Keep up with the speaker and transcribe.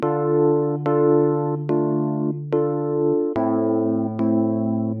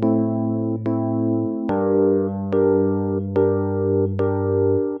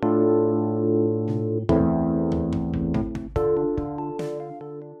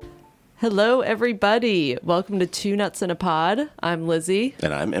Hello, everybody. Welcome to Two Nuts in a Pod. I'm Lizzie.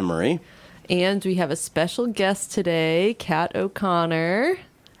 And I'm Emery. And we have a special guest today, Kat O'Connor.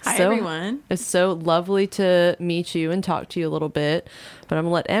 Hi, everyone. It's so lovely to meet you and talk to you a little bit. But I'm going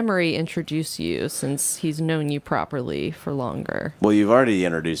to let Emery introduce you since he's known you properly for longer. Well, you've already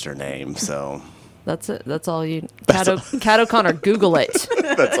introduced her name, so... That's it. That's all you... Kat O'Connor, Google it.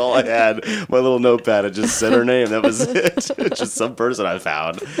 That's all I had. My little notepad, it just said her name. That was it. It's just some person I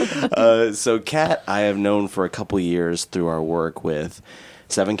found. So Kat, I have known for a couple years through our work with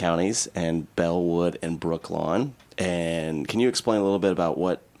 7 counties and Bellwood and Brooklawn. And can you explain a little bit about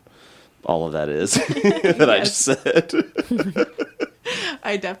what all of that is that I just said?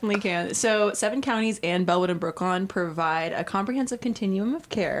 I definitely can. So 7 counties and Bellwood and Brooklawn provide a comprehensive continuum of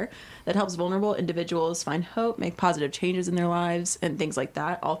care that helps vulnerable individuals find hope, make positive changes in their lives, and things like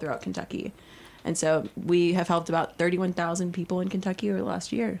that all throughout Kentucky. And so we have helped about 31,000 people in Kentucky over the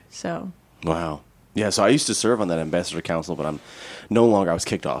last year. So Wow. Yeah, so I used to serve on that ambassador council, but I'm no longer, I was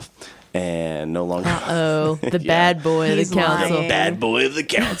kicked off. And no longer. The bad boy of He's the council. lying. Bad boy of the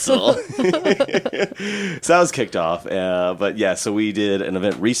council. So I was kicked off. But yeah, so we did an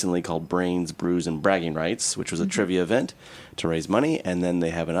event recently called Brains, Brews, and Bragging Rights, which was a trivia event to raise money. And then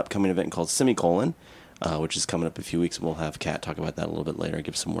they have an upcoming event called Semicolon, which is coming up in a few weeks. We'll have Kat talk about that a little bit later,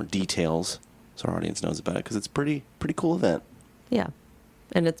 give some more details so our audience knows about it, because it's pretty cool event. Yeah.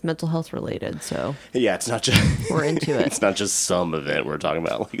 And it's mental health related, so Yeah, it's not just we're into it. It's not just some event we're talking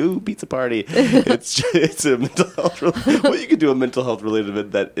about, like, ooh, pizza party. It's a mental health. Well, you could do a mental health related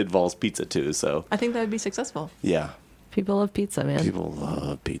event that involves pizza too. So I think that would be successful. yeah, People love pizza, man. people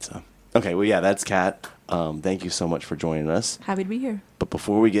love pizza. Okay, well, yeah, that's Kat. Thank you so much for joining us. Happy to be here. But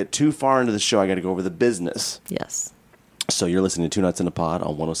before we get too far into the show, I got to go over the business. Yes. So you're listening to Two Nuts in a Pod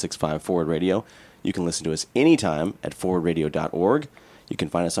on 106.5 Forward Radio. You can listen to us anytime at forwardradio.org. You can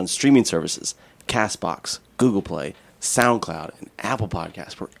find us on streaming services, CastBox, Google Play, SoundCloud, and Apple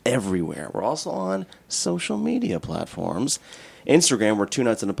Podcasts. We're everywhere. We're also on social media platforms. Instagram, we're Two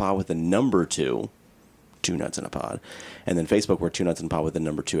Nuts in a Pod with the number 2. Two Nuts in a Pod. And then Facebook, we're Two Nuts in a Pod with the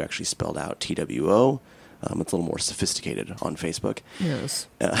number 2 actually spelled out, TWO. It's a little more sophisticated on Facebook. Yes.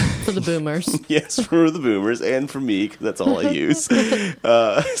 For the boomers. Yes, for the boomers and for me, 'cause that's all I use. So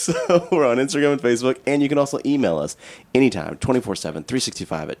we're on Instagram and Facebook, and you can also email us anytime, 24/7,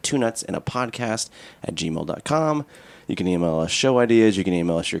 365 at twonutsinapodcast@gmail.com. You can email us show ideas, you can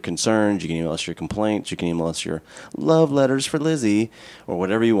email us your concerns, you can email us your complaints, you can email us your love letters for Lizzie, or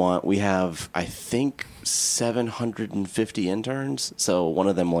whatever you want. We have, I think, 750 interns, so one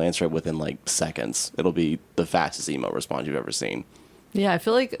of them will answer it within like seconds. It'll be the fastest email response you've ever seen. Yeah, I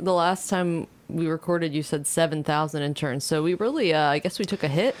feel like the last time we recorded, you said 7,000 interns. So we really, I guess we took a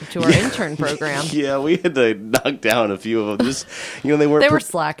hit to our intern program. Yeah, we had to knock down a few of them. Just, they weren't. They were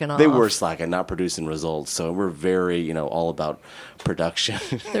slacking off. They were slacking, not producing results. So we're very, all about production.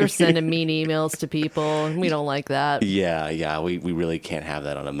 They were sending mean emails to people, and we don't like that. Yeah, we really can't have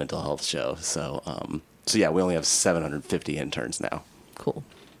that on a mental health show. So, yeah, we only have 750 interns now. Cool.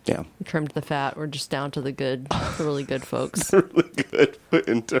 Yeah. We trimmed the fat. We're just down to the really good folks. Really good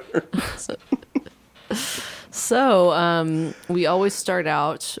interns. So, we always start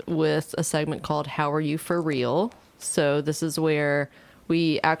out with a segment called How Are You For Real? So this is where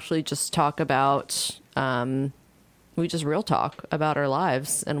we actually just talk about, we just real talk about our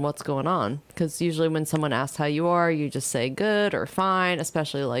lives and what's going on. Because usually when someone asks how you are, you just say good or fine,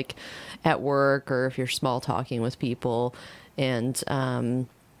 especially like at work or if you're small talking with people. And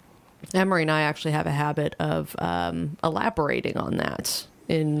Emery and I actually have a habit of elaborating on that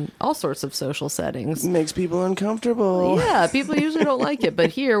in all sorts of social settings. Makes people uncomfortable. Yeah, people usually don't like it, but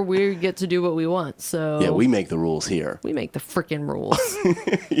here we get to do what we want. So Yeah, we make the rules here. we make the freaking rules.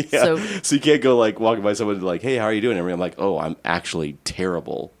 Yeah. So you can't go like walking by someone like, hey, how are you doing? And I'm like, oh, I'm actually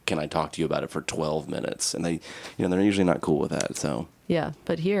terrible. Can I talk to you about it for 12 minutes? And they, they're usually not cool with that. So Yeah,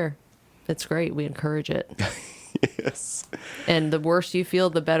 but here it's great. We encourage it. yes. And the worse you feel,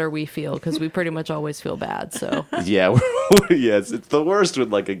 the better we feel, because we pretty much always feel bad. So Yeah. Yes. It's the worst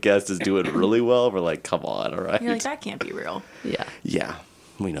when like a guest is doing really well. We're like, come on. All right. You're like, that can't be real. yeah, Yeah.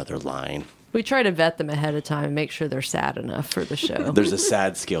 We know they're lying. we try to vet them ahead of time and make sure they're sad enough for the show. There's a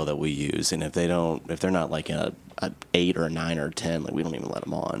sad scale that we use. And if they're not like a 8 or a 9 or a 10, like we don't even let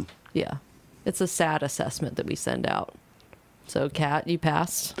them on. Yeah, it's a sad assessment that we send out. So, Kat, you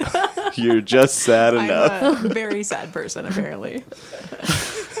passed. You're just sad enough. I'm a very sad person, apparently.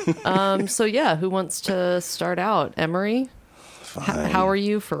 So, yeah, who wants to start out? Emery? Fine. How are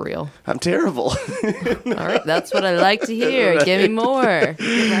you for real? I'm terrible. All right, that's what I like to hear. Right. Give me more.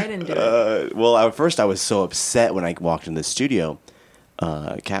 Get right into it. Well, at first I was so upset when I walked in the studio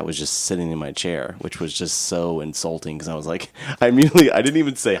Kat was just sitting in my chair, which was just so insulting because I was like, I didn't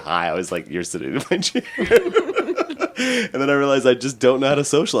even say hi. I was like, you're sitting in my chair. And then I realized I just don't know how to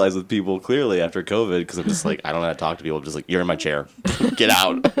socialize with people clearly after COVID because I'm just like, I don't know how to talk to people. I'm just like, you're in my chair. Get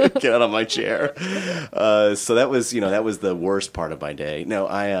out. Get out of my chair. So that was, that was the worst part of my day. No,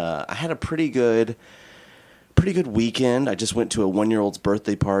 I had a pretty good weekend. I just went to a 1-year-old's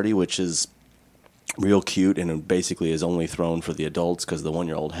birthday party, which is real cute and basically is only thrown for the adults because the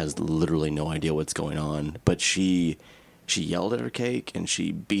 1-year-old has literally no idea what's going on. But she yelled at her cake and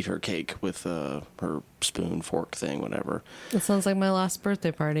she beat her cake with her spoon, fork thing, whatever. That sounds like my last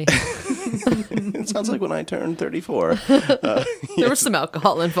birthday party. It sounds like when I turned 34. There was some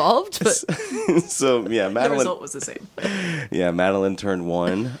alcohol involved, but So yeah, The Madeline. result was the same. Yeah, Madeline turned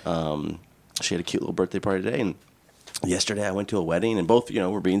 1. She had a cute little birthday party today, and yesterday I went to a wedding, and both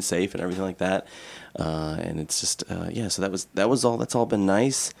we're being safe and everything like that. And it's just So that was all. That's all been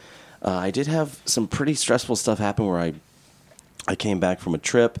nice. I did have some pretty stressful stuff happen where I came back from a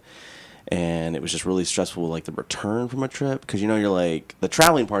trip, and it was just really stressful, like the return from a trip, because you're like, the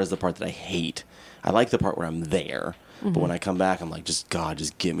traveling part is the part that I hate. I like the part where I'm there, but when I come back, I'm like, just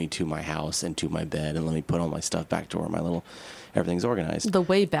get me to my house and to my bed, and let me put all my stuff back to where everything's organized. the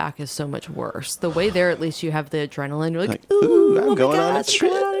way back is so much worse. The way there, at least you have the adrenaline. You're like, Ooh, I'm oh my going on a gosh, I'm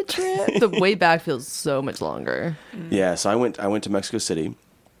trip. going on a trip. The way back feels so much longer. Yeah, so I went to Mexico City,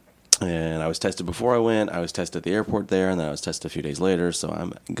 and I was tested before I went. I was tested at the airport there, and then I was tested a few days later, so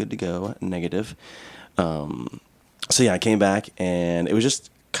I'm good to go, negative. So yeah, I came back, and it was just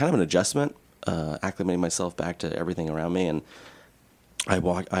kind of an adjustment, acclimating myself back to everything around me, and I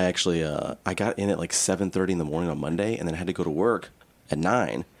got in at like 7:30 in the morning on Monday, and then had to go to work at 9.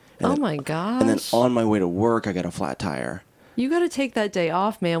 And Oh then, my gosh. And then on my way to work, I got a flat tire. You got to take that day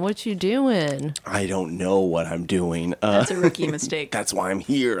off, man. What you doing? I don't know what I'm doing. That's a rookie mistake. That's why I'm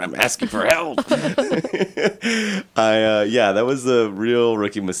here. I'm asking for help. That was a real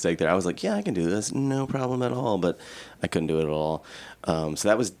rookie mistake there. I was like, yeah, I can do this. No problem at all. But I couldn't do it at all. So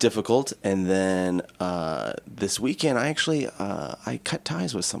that was difficult. And then this weekend, I cut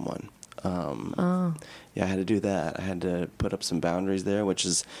ties with someone. Yeah, I had to do that. I had to put up some boundaries there, which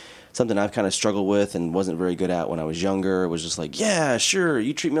is something I've kind of struggled with and wasn't very good at when I was younger. It was just like, yeah, sure,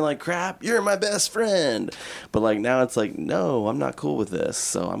 you treat me like crap, you're my best friend. But like now it's like, no, I'm not cool with this.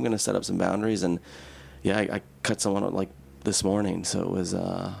 So I'm going to set up some boundaries. And yeah, I cut someone like this morning. So it was,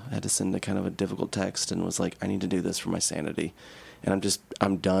 I had to send a kind of a difficult text and was like, I need to do this for my sanity. And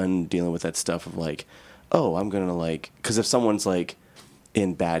I'm done dealing with that stuff of like, oh, I'm going to like, because if someone's like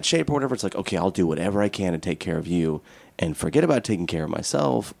in bad shape or whatever, it's like, okay, I'll do whatever I can to take care of you and forget about taking care of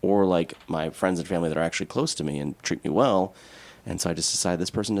myself, or like my friends and family that are actually close to me and treat me well. And so I just decide this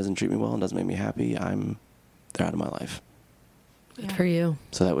person doesn't treat me well and doesn't make me happy. They're out of my life. Good for you.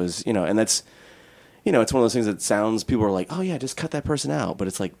 So that was, and that's, it's one of those things that sounds, people are like, oh yeah, just cut that person out. But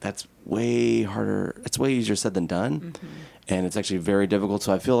it's like, that's way harder. It's way easier said than done. Mm-hmm. And it's actually very difficult.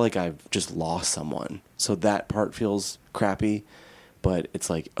 So I feel like I've just lost someone. So that part feels crappy. But it's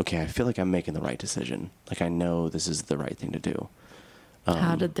like, okay, I feel like I'm making the right decision. Like I know this is the right thing to do.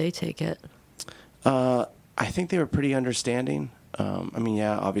 How did they take it? I think they were pretty understanding.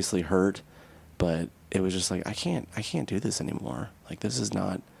 Obviously hurt, but it was just like, I can't do this anymore. Like this is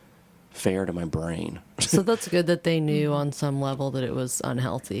not fair to my brain. So that's good that they knew on some level that it was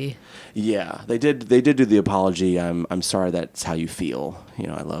unhealthy. Yeah, they did do the apology. I'm sorry that's how you feel.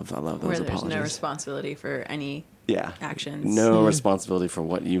 I love those Where there's apologies. no responsibility for any actions. No responsibility for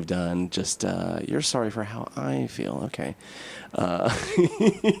what you've done. Just you're sorry for how I feel. Okay.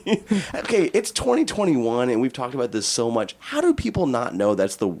 Okay, it's 2021 and we've talked about this so much. How do people not know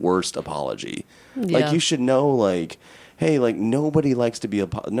that's the worst apology? Yeah. Like you should know, like, hey, like nobody likes to be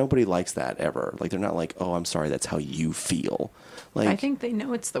nobody likes that ever. Like they're not like, oh, I'm sorry, that's how you feel. Like I think they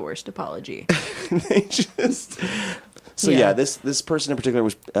know it's the worst apology. they just. So yeah, this person in particular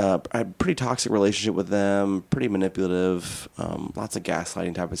was I had a pretty toxic relationship with them, pretty manipulative, lots of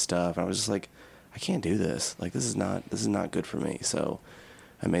gaslighting type of stuff. And I was just like, I can't do this. Like this is not good for me. So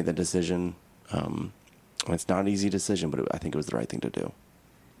I made the decision. It's not an easy decision, but I think it was the right thing to do.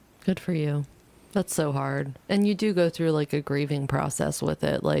 Good for you. That's so hard. And you do go through like a grieving process with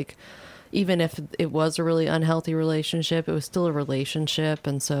it. Like even if it was a really unhealthy relationship, it was still a relationship.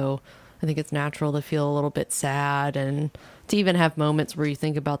 And so I think it's natural to feel a little bit sad and to even have moments where you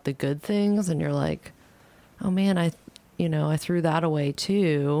think about the good things and you're like, oh man, I threw that away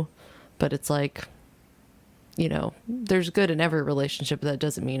too. But it's like, there's good in every relationship, but that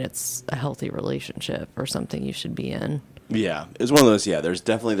doesn't mean it's a healthy relationship or something you should be in. Yeah, it's one of those. Yeah, there's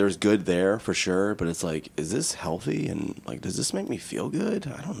good there for sure, but it's like, is this healthy and like, does this make me feel good?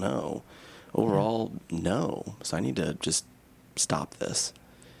 I don't know. Overall, no. So I need to just stop this,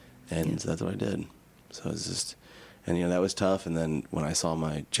 and so that's what I did. So it's just, and that was tough. And then when I saw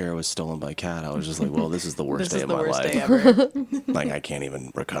my chair was stolen by a cat, I was just like, well, this is the worst day of my life. Day ever. Like I can't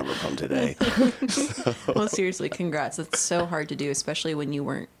even recover from today. Well, seriously, congrats. That's so hard to do, especially when you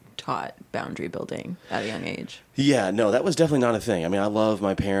weren't taught boundary building at a young age. Yeah, no, that was definitely not a thing. I mean, I love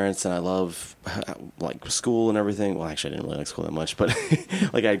my parents and I love like school and everything. Well, actually, I didn't really like school that much, but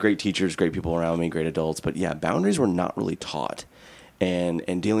like I had great teachers, great people around me, great adults. But yeah, boundaries were not really taught.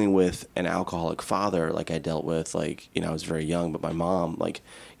 And dealing with an alcoholic father, like I dealt with, like, I was very young, but my mom, like,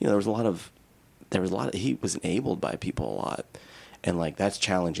 there was a lot of, he was enabled by people a lot. And like, that's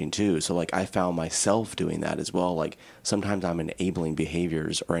challenging too. So like, I found myself doing that as well. Like sometimes I'm enabling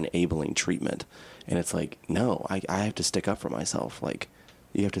behaviors or enabling treatment. And it's like, no, I have to stick up for myself. Like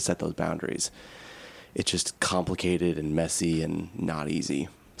you have to set those boundaries. It's just complicated and messy and not easy.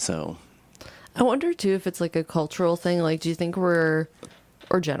 So I wonder too if it's like a cultural thing. Like, do you think or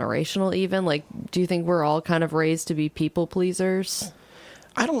generational even? Like, do you think we're all kind of raised to be people pleasers?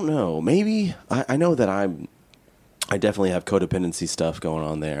 I don't know. Maybe. I know that I definitely have codependency stuff going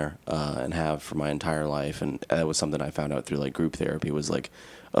on there, and have for my entire life. And that was something I found out through like group therapy, was like,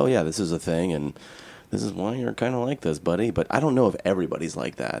 oh yeah, this is a thing, and this is why you're kind of like this, buddy. But I don't know if everybody's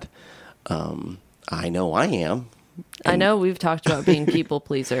like that. I know I am. I know we've talked about being people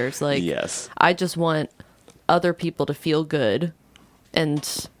pleasers. Like, yes, I just want other people to feel good. And,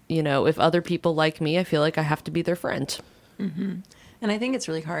 if other people like me, I feel like I have to be their friend. Mm-hmm. And I think it's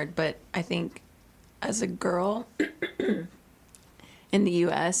really hard, but I think as a girl in the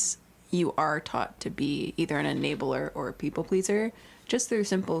U.S., you are taught to be either an enabler or a people pleaser, just through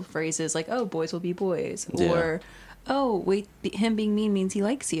simple phrases like, oh, boys will be boys, yeah. Or, oh, wait, him being mean means he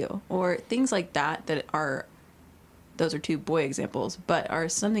likes you, or things like that those are two boy examples, but are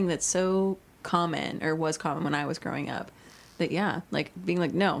something that's so common, or was common when I was growing up, that, yeah, like being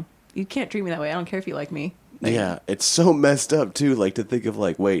like, no, you can't treat me that way. I don't care if you like me. Like, yeah, it's so messed up too. Like to think of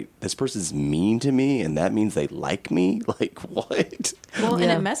like, wait, this person's mean to me, and that means they like me. Like what? Well, Yeah.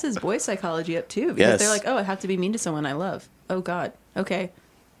 and it messes boy psychology up too, because Yes. they're like, oh, I have to be mean to someone I love. Oh God, okay,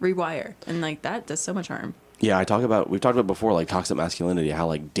 rewire, and like that does so much harm. Yeah, we've talked about before, like toxic masculinity, how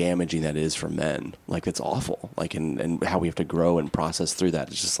like damaging that is for men. Like it's awful. Like and how we have to grow and process through that.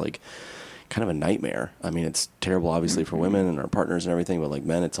 It's just like kind of a nightmare. I mean, it's terrible obviously for women and our partners and everything, but like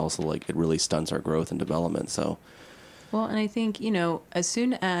men, it's also like it really stunts our growth and development. So Well, and I think, as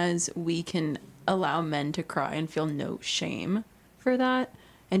soon as we can allow men to cry and feel no shame for that,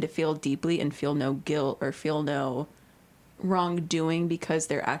 and to feel deeply and feel no guilt or feel no wrongdoing because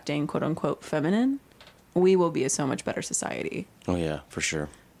they're acting quote unquote feminine, we will be a so much better society. oh yeah, for sure.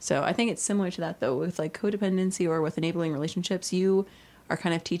 So I think it's similar to that though, with like codependency or with enabling relationships. You are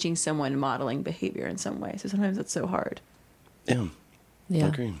kind of teaching someone modeling behavior in some way. So sometimes it's so hard. Yeah. Yeah. I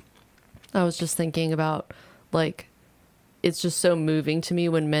agree. I was just thinking about, like, it's just so moving to me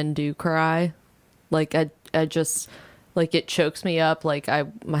when men do cry. Like, I just, like, it chokes me up. Like, I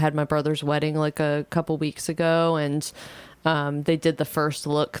had my brother's wedding, like, a couple weeks ago, and they did the first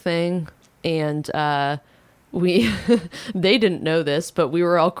look thing. And we, they didn't know this, but we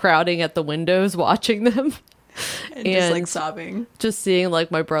were all crowding at the windows watching them. And just like sobbing. Just seeing,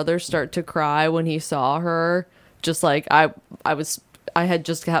 like, my brother start to cry when he saw her. Just, like, I had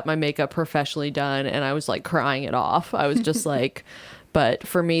just got my makeup professionally done, and I was like crying it off. I was just like, but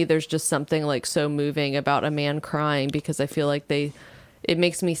for me, there's just something like so moving about a man crying, because I feel like it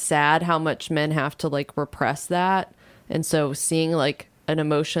makes me sad how much men have to like repress that. And so seeing like an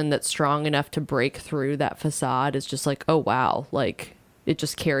emotion that's strong enough to break through that facade is just like, oh wow, like it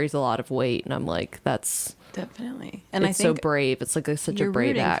just carries a lot of weight. And I'm like, that's Definitely. And it's I think so brave. It's like such you're a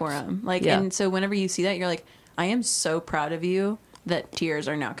brave rooting act for him. Like, Yeah. and so whenever you see that, you're like, I am so proud of you that tears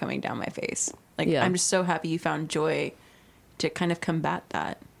are now coming down my face. Like, Yeah. I'm just so happy you found joy to kind of combat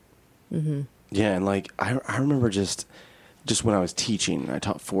that. Yeah, and like I remember just when I was teaching, I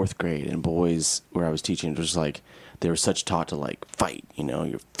taught 4th grade, and boys where I was teaching, it was like they were such taught to like fight,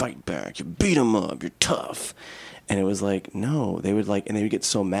 you fight back, you beat them up, you're tough. And it was like, no, they would like, and they would get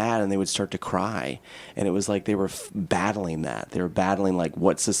so mad and they would start to cry. And it was like they were battling that. They were battling like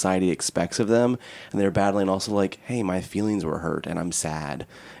what society expects of them. And they were battling also like, hey, my feelings were hurt and I'm sad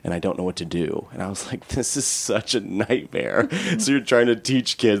and I don't know what to do. And I was like, this is such a nightmare. So you're trying to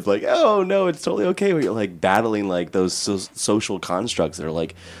teach kids like, oh, no, it's totally okay. But you're like battling like those social constructs that are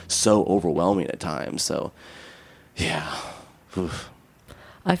like so overwhelming at times. So, yeah. Oof.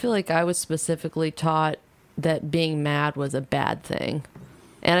 I feel like I was specifically taught that being mad was a bad thing.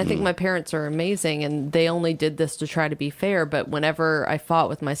 And I think my parents are amazing, and they only did this to try to be fair. But whenever I fought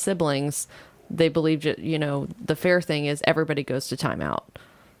with my siblings, they believed it, the fair thing is everybody goes to timeout.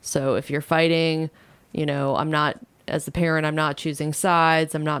 So if you're fighting, as the parent, I'm not choosing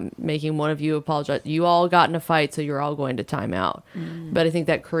sides. I'm not making one of you apologize. You all got in a fight, so you're all going to timeout. But I think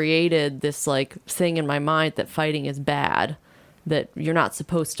that created this like thing in my mind that fighting is bad, that you're not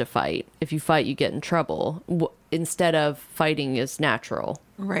supposed to fight. If you fight, you get in trouble. Instead of fighting is natural.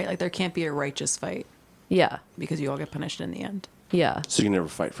 Right. Like there can't be a righteous fight Yeah. because you all get punished in the end. Yeah. So you can never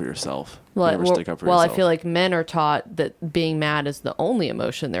fight for yourself. Well, never stick up for I yourself. feel like men are taught that being mad is the only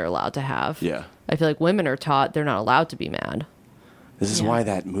emotion they're allowed to have. Yeah. I feel like women are taught they're not allowed to be mad. This is Yeah. why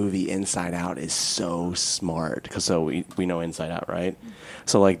that movie Inside Out is so smart. Because we know Inside Out, right?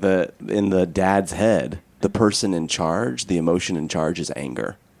 So like in the dad's head, the person in charge, the emotion in charge is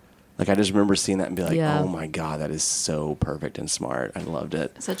anger. Like I just remember seeing that and be like, Yeah. oh my God, that is so perfect and smart. I loved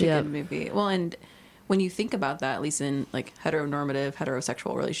it. Such a Yeah. good movie. Well, and when you think about that, at least in like heteronormative,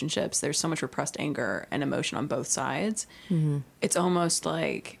 heterosexual relationships, there's so much repressed anger and emotion on both sides. It's almost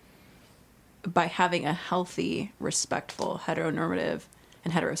like by having a healthy, respectful, heteronormative,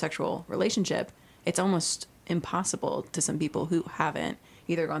 and heterosexual relationship, it's almost impossible to some people who haven't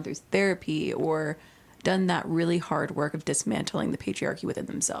either gone through therapy or done that really hard work of dismantling the patriarchy within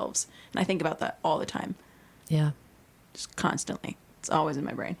themselves. And I think about that all the time, Yeah. just constantly. It's always in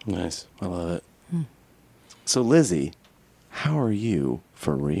my brain. Nice. I love it. So Lizzie, how are you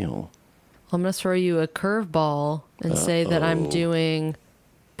for real? I'm going to throw you a curveball and say that I'm doing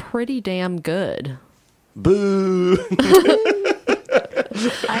pretty damn good. Boo!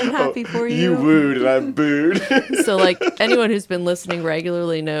 I'm happy for you. You wooed and I booed. So, like, anyone who's been listening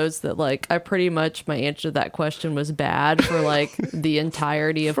regularly knows that, like, I pretty much, my answer to that question was bad for, like, the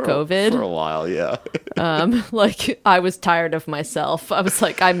entirety of COVID. For a while, yeah. Like, I was tired of myself. I was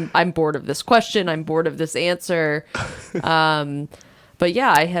like, I'm bored of this question. I'm bored of this answer. But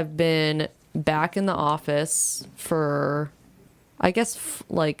yeah, I have been back in the office for, I guess,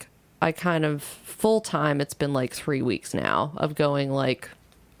 like, I kind of full time, it's been like 3 weeks now of going like,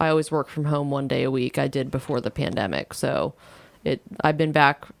 I always work from home 1 day a week. I did before the pandemic. So I've been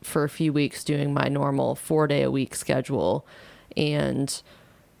back for a few weeks doing my normal 4 day a week schedule. And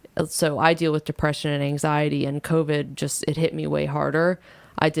so I deal with depression and anxiety, and COVID it hit me way harder.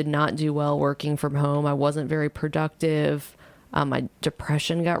 I did not do well working from home. I wasn't very productive. My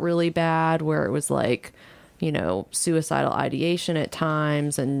depression got really bad where it was like, suicidal ideation at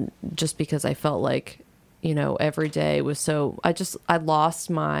times. And just because I felt like, every day was so, I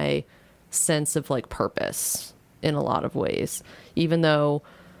lost my sense of like purpose in a lot of ways, even though,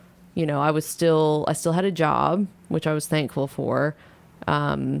 I still had a job, which I was thankful for.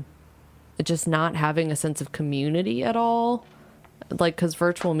 Just not having a sense of community at all, like, cause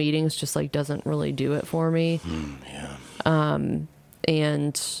virtual meetings just like doesn't really do it for me. And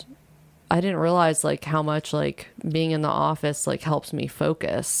I didn't realize like how much like being in the office like helps me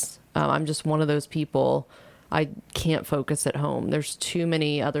focus. I'm just one of those people. I can't focus at home. There's too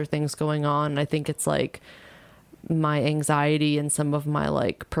many other things going on. And I think it's like my anxiety and some of my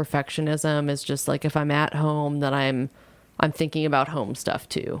like perfectionism is just like, if I'm at home, then I'm thinking about home stuff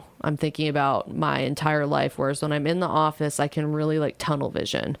too. I'm thinking about my entire life. Whereas when I'm in the office, I can really like tunnel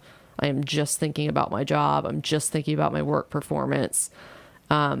vision. I am just thinking about my job. I'm just thinking about my work performance.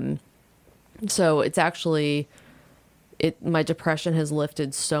 So it's actually, my depression has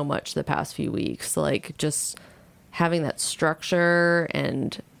lifted so much the past few weeks. Like just having that structure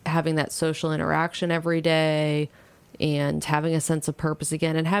and having that social interaction every day and having a sense of purpose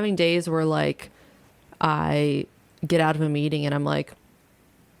again, and having days where like I get out of a meeting and I'm like,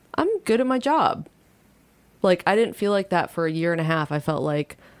 I'm good at my job. Like I didn't feel like that for a year and a half. I felt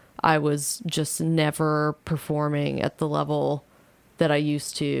like I was just never performing at the level that I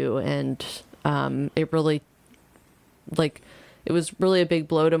used to. And it really, like, it was really a big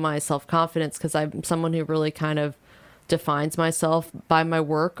blow to my self-confidence because I'm someone who really kind of defines myself by my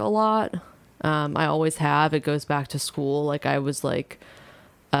work a lot. I always have. It goes back to school. Like I was like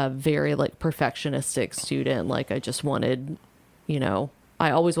a very like perfectionistic student. Like I just wanted, I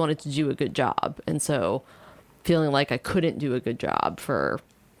always wanted to do a good job. And so feeling like I couldn't do a good job for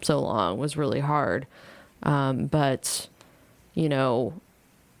so long was really hard. But,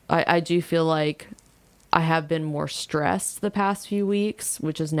 I do feel like I have been more stressed the past few weeks,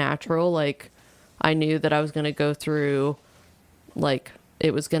 which is natural. Like I knew that I was going to go through, like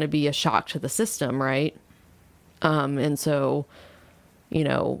it was going to be a shock to the system. Right. And so,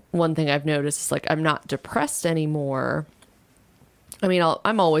 one thing I've noticed is like, I'm not depressed anymore. I mean,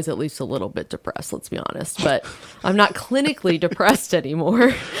 I'm always at least a little bit depressed, let's be honest, but I'm not clinically depressed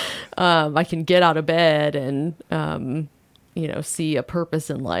anymore. I can get out of bed and, see a purpose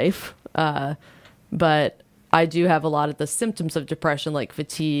in life. But I do have a lot of the symptoms of depression, like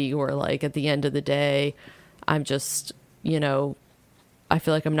fatigue, or like at the end of the day, I'm just, I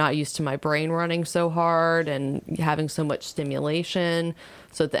feel like I'm not used to my brain running so hard and having so much stimulation.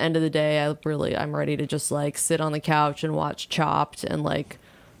 So at the end of the day, I'm ready to just like sit on the couch and watch Chopped and like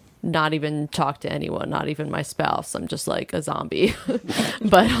not even talk to anyone, not even my spouse. I'm just like a zombie.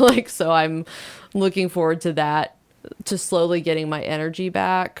 But like, so I'm looking forward to that, to slowly getting my energy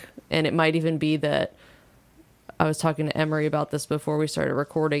back. And it might even be that I was talking to Emery about this before we started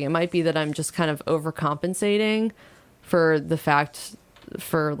recording. It might be that I'm just kind of overcompensating for the fact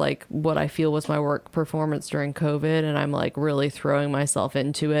for like what I feel was my work performance during COVID, and I'm like really throwing myself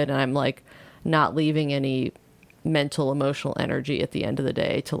into it, and I'm like not leaving any mental emotional energy at the end of the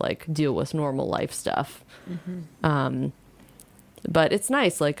day to like deal with normal life stuff. But it's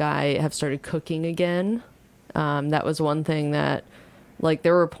nice, like I have started cooking again. That was one thing that like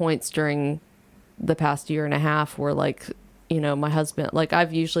there were points during the past year and a half where like my husband, like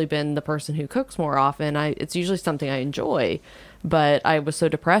I've usually been the person who cooks more often. It's usually something I enjoy, but I was so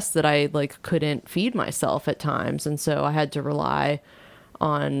depressed that I like couldn't feed myself at times. And so I had to rely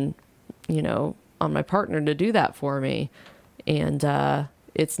on, on my partner to do that for me. And,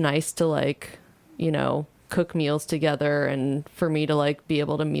 it's nice to like, cook meals together and for me to like be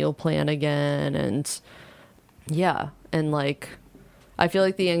able to meal plan again. And yeah. And like, I feel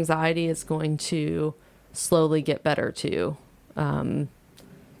like the anxiety is going to slowly get better too.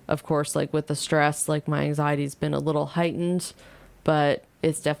 Of course, like with the stress, like my anxiety's been a little heightened, but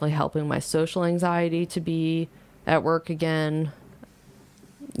it's definitely helping my social anxiety to be at work again.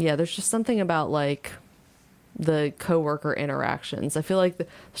 Yeah, there's just something about like the coworker interactions. I feel like there's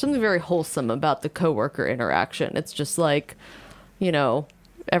something very wholesome about the coworker interaction. It's just like,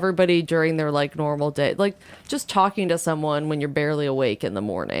 everybody during their like normal day, like just talking to someone when you're barely awake in the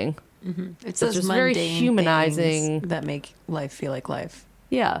morning. It's Just those very mundane humanizing things that make life feel like life.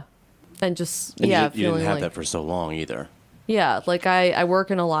 Yeah. And just, And yeah, you feeling didn't have like, that for so long either. yeah, like I work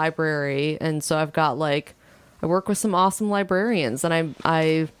in a library, and so I've got like, I work with some awesome librarians, and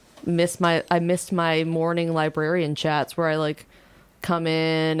I missed my morning librarian chats where I like come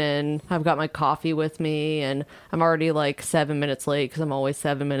in and I've got my coffee with me, and I'm already like 7 minutes late because I'm always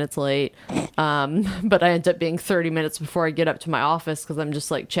 7 minutes late. But I end up being 30 minutes before I get up to my office because I'm just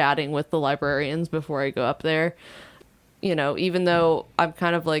like chatting with the librarians before I go up there. Even though I'm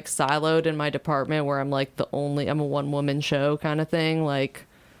kind of like siloed in my department where I'm like I'm a one woman show kind of thing, like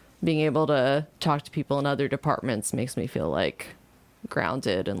being able to talk to people in other departments makes me feel like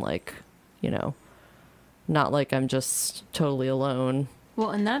grounded and like, not like I'm just totally alone.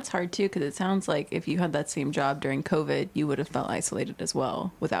 Well, and that's hard too, because it sounds like if you had that same job during COVID, you would have felt isolated as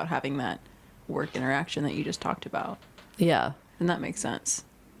well without having that work interaction that you just talked about. Yeah. And that makes sense.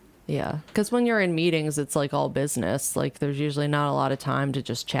 Yeah. Because when you're in meetings, it's like all business. Like there's usually not a lot of time to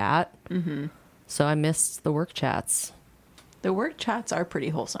just chat. Mm-hmm. So I missed the work chats. The work chats are pretty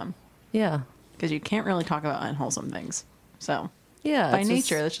wholesome Yeah. because you can't really talk about unwholesome things. So Yeah. by it's nature,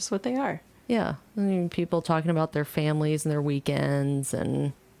 just- that's just what they are. yeah. I mean, people talking about their families and their weekends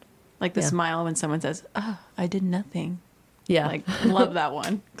and Like the Yeah. smile when someone says, "Oh, I did nothing." yeah. Like, love that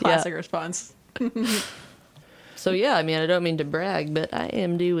one. Classic response. So yeah, I mean, I don't mean to brag, but I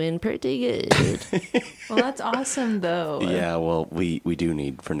am doing pretty good. Well, that's awesome, though. Yeah, well, we do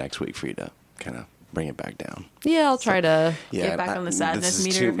need for next week for you to kind of bring it back down. Yeah, I'll try to. Yeah, Get back on the sadness this is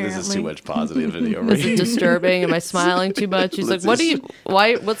meter, This is apparently. too much positivity over Is it here. disturbing? Am I smiling too much? He's like, Lindsay's-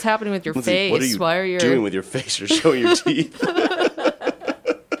 what's happening with your Lindsay, face? what are you Why are you doing with your face? You're showing your teeth.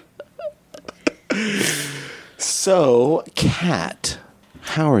 So, Kat,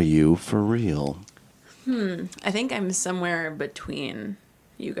 how are you for real? I think I'm somewhere between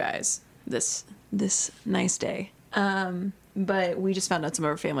you guys this nice day. But we just found out some of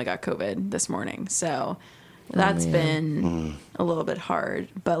our family got COVID this morning. So that's been a little bit hard.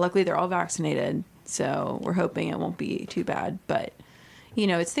 But luckily they're all vaccinated. So we're hoping it won't be too bad. But,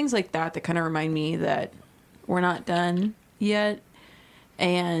 it's things like that kind of remind me that we're not done yet.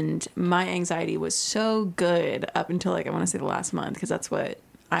 And my anxiety was so good up until I want to say the last month, because that's what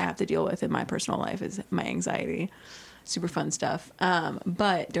I have to deal with in my personal life is my anxiety. Super fun stuff.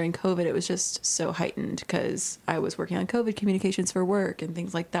 But during COVID, it was just so heightened because I was working on COVID communications for work and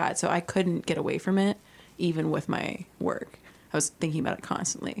things like that. So I couldn't get away from it, even with my work. I was thinking about it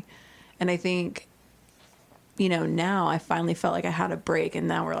constantly. And I think, now I finally felt like I had a break, and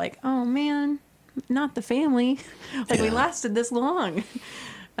now we're like, oh man, not the family. Like, we Yeah. lasted this long.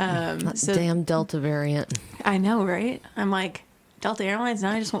 So Damn Delta variant. I know, right? I'm like, Delta Airlines,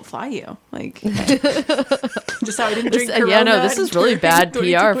 now I just won't fly you. Like, just how I didn't drink Corona. Yeah, no, this is really during bad PR for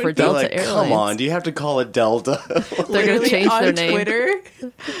 22.5. They're Delta like, Airlines. come on, do you have to call it Delta? They're going to Literally change on their name. Twitter,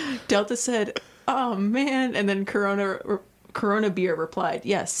 Delta said, "Oh man," and then Corona beer replied,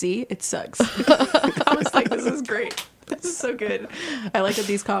 "Yes, see, it sucks." I was like, "This is great. This is so good." I like that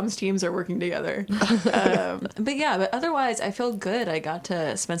these comms teams are working together. But otherwise, I feel good. I got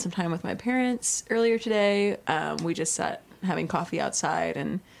to spend some time with my parents earlier today. We just sat having coffee outside,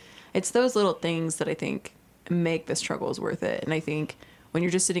 and it's those little things that I think make the struggles worth it. And I think when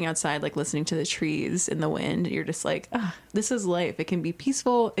you're just sitting outside, like listening to the trees in the wind, you're just like, this is life. It can be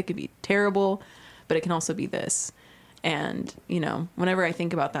peaceful, it can be terrible, but it can also be this. And, you know, whenever I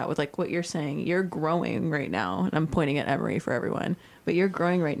think about that with like what you're saying, you're growing right now. And I'm pointing at Emery for everyone, but you're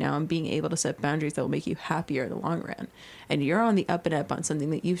growing right now and being able to set boundaries that will make you happier in the long run. And you're on the up and up on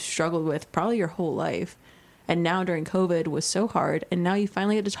something that you've struggled with probably your whole life. And now during COVID was so hard. And now you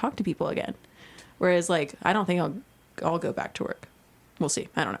finally get to talk to people again. Whereas, like, I don't think I'll go back to work. We'll see.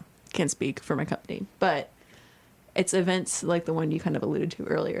 I don't know. Can't speak for my company. But it's events like the one you kind of alluded to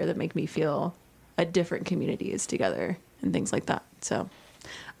earlier that make me feel a different community is together and things like that. So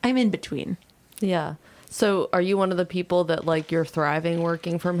I'm in between. Yeah. So are you one of the people that, like, you're thriving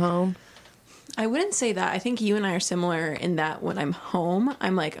working from home? I wouldn't say that. I think you and I are similar in that when I'm home,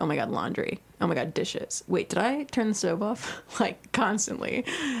 I'm like, oh my God, laundry. Oh my God, dishes. Wait, did I turn the stove off? Like, constantly.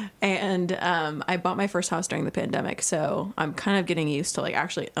 And I bought my first house during the pandemic. So I'm kind of getting used to, like,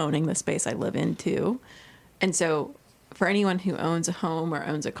 actually owning the space I live in, too. And so for anyone who owns a home or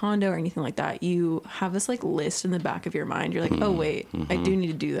owns a condo or anything like that, you have this, like, list in the back of your mind. You're like, oh, wait, I do need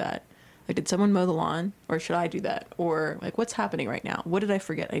to do that. Like, did someone mow the lawn, or should I do that? Or, like, what's happening right now? What did I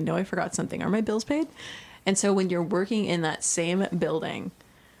forget? I know I forgot something. Are my bills paid? And so when you're working in that same building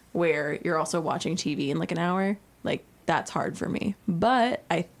where you're also watching TV in like an hour, like, that's hard for me. But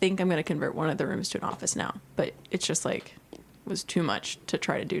I think I'm going to convert one of the rooms to an office now. But it's just like, was too much to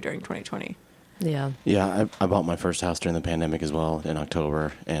try to do during 2020. Yeah. Yeah, I bought my first house during the pandemic as well in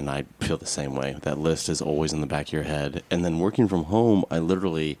October, and I feel the same way. That list is always in the back of your head. And then working from home,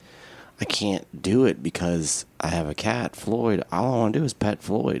 I can't do it because I have a cat, Floyd. All I want to do is pet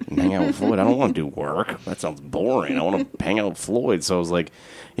Floyd and hang out with Floyd. I don't want to do work. That sounds boring. I want to hang out with Floyd. So I was like,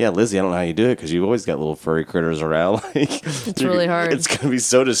 yeah, Lizzie, I don't know how you do it because you've always got little furry critters around. Like, It's really hard. It's going to be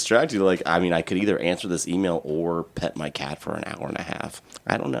so distracting. Like, I mean, I could either answer this email or pet my cat for an hour and a half.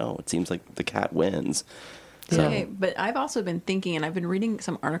 I don't know. It seems like the cat wins. So, Okay, but I've also been thinking, and I've been reading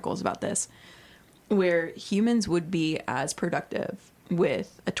some articles about this, where humans would be as productive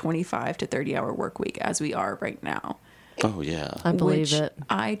with a 25 to 30 hour work week as we are right now. oh, yeah. I believe Which it.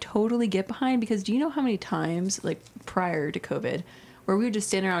 I totally get behind, because do you know how many times, like prior to COVID, where we would just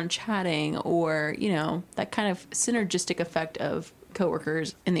stand around chatting, or, you know, that kind of synergistic effect of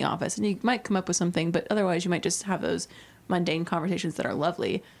coworkers in the office, and you might come up with something, but otherwise you might just have those mundane conversations that are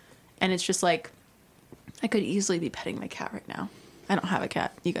lovely. And it's just like, I could easily be petting my cat right now. I don't have a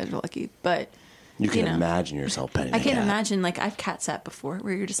cat. You guys are lucky, but You can know, imagine yourself petting I a can't cat. imagine, like, I've cat sat before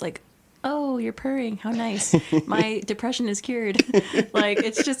where you're just like, oh, you're purring. How nice. My depression is cured. Like,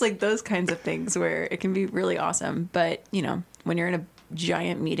 it's just like those kinds of things where it can be really awesome. But, you know, when you're in a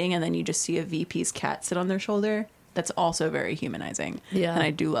giant meeting and then you just see a VP's cat sit on their shoulder, that's also very humanizing. Yeah. And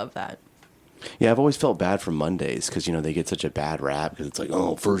I do love that. Yeah, I've always felt bad for Mondays because, you know, they get such a bad rap because it's like,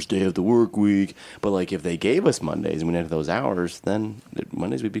 oh, first day of the work week. But, like, if they gave us Mondays and we had those hours, then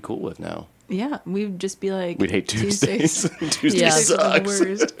Mondays we'd be cool with now. Yeah. We'd just be like, We'd hate Tuesdays. Tuesdays Yeah. Tuesdays are the sucks.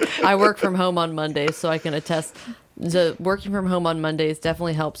 worst. I work from home on Mondays, so I can attest. The working from home on Mondays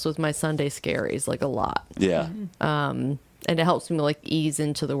definitely helps with my Sunday scaries, like, a lot. Yeah. And it helps me, like, ease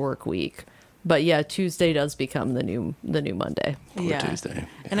into the work week. But yeah, Tuesday does become the new Monday. Or Tuesday.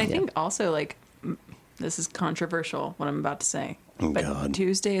 And I think also, like, this is controversial, what I'm about to say. Oh, but God.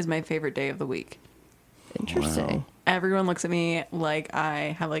 Tuesday is my favorite day of the week. Interesting. Wow. Everyone looks at me like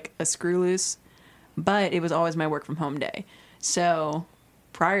I have, like, a screw loose, but it was always my work from home day. So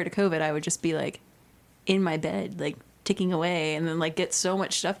prior to COVID, I would just be, like, in my bed, like, ticking away, and then, like, get so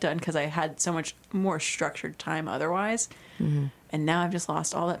much stuff done because I had so much more structured time otherwise. Mm-hmm. And now I've just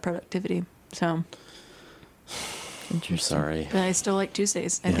lost all that productivity. So, I'm sorry. but I still like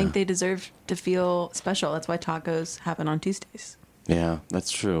Tuesdays. I Yeah. think they deserve to feel special. That's why tacos happen on Tuesdays. Yeah,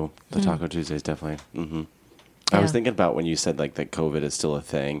 that's true. The Taco Tuesdays, definitely. I was Yeah. thinking about when you said, like, that COVID is still a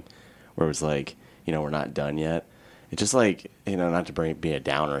thing, where it was like, you know, we're not done yet. It just, like, you know, not to be a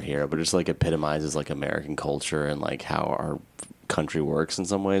downer here, but it just, like, epitomizes, like, American culture and, like, how our country works in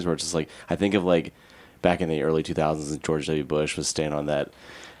some ways, where it's just like, I think of like back in the early 2000s, George W. Bush was standing on that,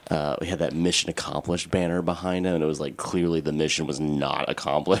 we had that mission accomplished banner behind him, and it was like clearly the mission was not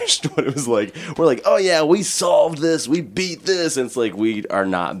accomplished, but it was like, we're like, oh yeah, we solved this, we beat this, and it's like, we are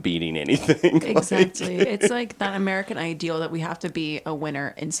not beating anything. Exactly. It's like that American ideal that we have to be a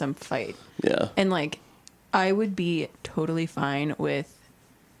winner in some fight. Yeah. And like, I would be totally fine with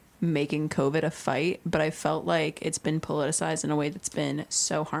making COVID a fight, but I felt like it's been politicized in a way that's been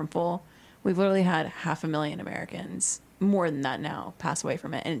so harmful. We've literally had 500,000 Americans, more than that now, pass away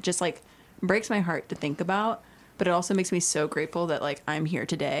from it. And it just like breaks my heart to think about, but it also makes me so grateful that like I'm here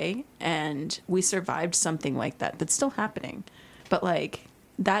today and we survived something like that that's still happening. But like,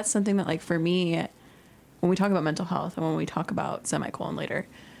 that's something that like for me, when we talk about mental health and when we talk about semicolon later,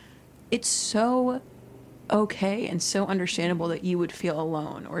 it's so okay and so understandable that you would feel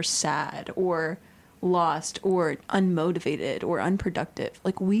alone or sad or lost or unmotivated or unproductive.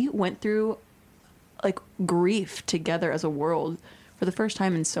 Like we went through like grief together as a world for the first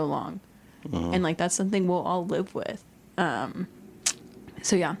time in so long. And like that's something we'll all live with.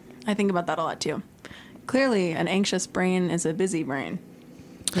 So yeah, I think about that a lot too. Clearly an anxious brain is a busy brain.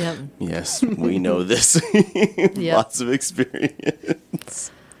 Yep. Yes, we know this. Yep. Lots of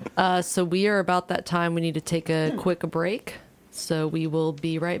experience. So we are about that time. We need to take a quick break. So we will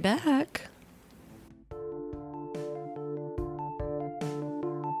be right back.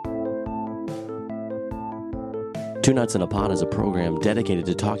 Two Nuts in a Pod is a program dedicated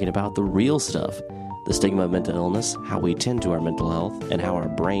to talking about the real stuff, the stigma of mental illness, how we tend to our mental health, and how our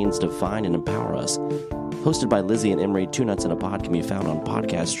brains define and empower us. Hosted by Lizzie and Emery, Two Nuts in a Pod can be found on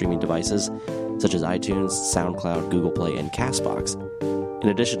podcast streaming devices such as iTunes, SoundCloud, Google Play, and CastBox. In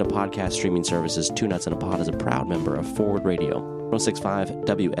addition to podcast streaming services, Two Nuts in a Pod is a proud member of Forward Radio. 1065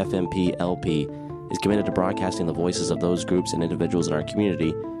 WFMP LP is committed to broadcasting the voices of those groups and individuals in our community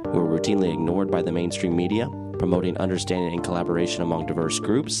who are routinely ignored by the mainstream media, promoting understanding and collaboration among diverse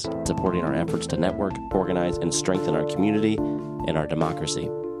groups, supporting our efforts to network, organize, and strengthen our community and our democracy.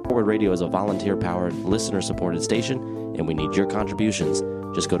 Forward Radio is a volunteer-powered, listener-supported station, and we need your contributions.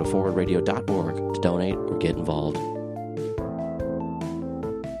 Just go to forwardradio.org to donate or get involved.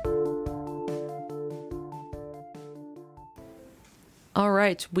 All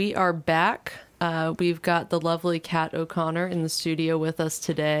right, we are back. We've got the lovely Kat O'Connor in the studio with us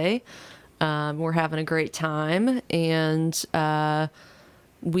today. We're having a great time, and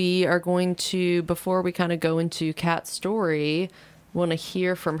we are going to, before we kind of go into Kat's story, want to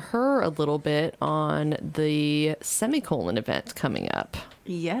hear from her a little bit on the Semicolon event coming up.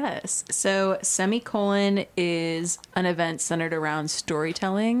 Yes. So Semicolon is an event centered around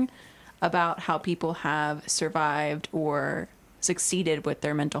storytelling about how people have survived or succeeded with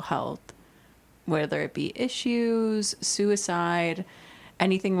their mental health, whether it be issues, suicide,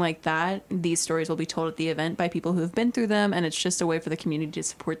 anything like that. These stories will be told at the event by people who have been through them, and it's just a way for the community to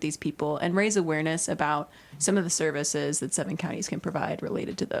support these people and raise awareness about some of the services that 7 counties can provide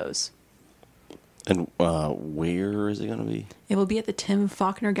related to those. And where is it going to be? It will be at the Tim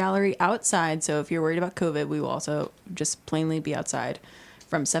Faulkner Gallery outside, so if you're worried about COVID, we will also just plainly be outside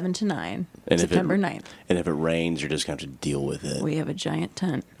from 7 to 9, And September 9th. And if it rains, you're just going to have to deal with it. We have a giant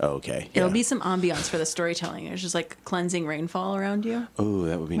tent. Oh, okay. It'll yeah. be some ambiance for the storytelling. It's just like cleansing rainfall around you. Oh,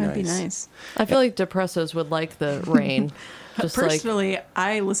 that would be Might nice. be nice. I feel like depressos would like the rain. Just Personally,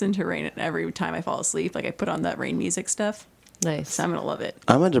 I listen to rain every time I fall asleep. Like I put on that rain music stuff. nice. So I'm going to love it.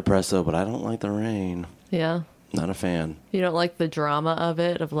 I'm a depresso, but I don't like the rain. Yeah. Not a fan. You don't like the drama of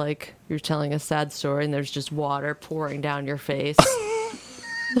it, of like you're telling a sad story and there's just water pouring down your face.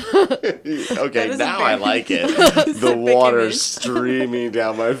 Okay, is now a I very- like it. The big water image. streaming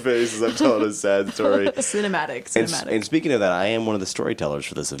down my face as I'm telling a sad story. Cinematic. And speaking of that, I am one of the storytellers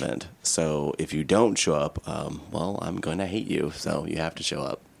for this event. So if you don't show up, well, I'm going to hate you. So you have to show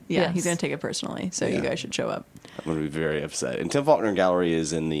up. Yeah, Yes. he's going to take it personally. So Yeah. you guys should show up. I'm going to be very upset. And Tim Faulkner Gallery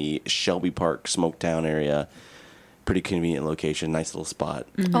is in the Shelby Park, Smoketown area. Pretty convenient location, nice little spot.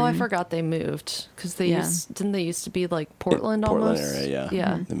 Oh, I forgot they moved because they Yeah. didn't they used to be like Portland Portland almost? area, yeah.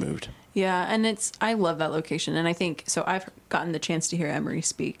 Yeah. They moved. Yeah, and I love that location. And I think, so I've gotten the chance to hear Emery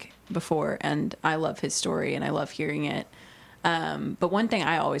speak before, and I love his story and I love hearing it. But one thing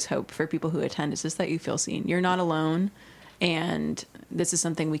I always hope for people who attend is just that you feel seen. You're not alone, and this is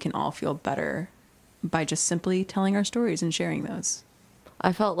something we can all feel better by just simply telling our stories and sharing those.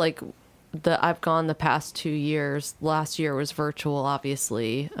 I felt like I've gone the past 2 years. Last year was virtual,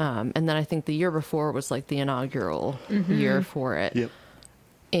 obviously, and then I think the year before was like the inaugural year for it. Yep.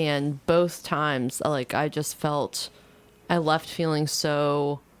 And both times, like I just felt, I left feeling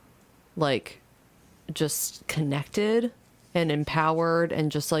so, like, just connected and empowered,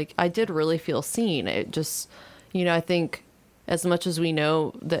 and just like I did really feel seen. It just, I think as much as we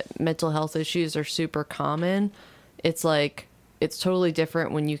know that mental health issues are super common, it's like it's totally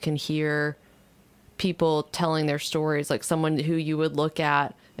different when you can hear people telling their stories, like someone who you would look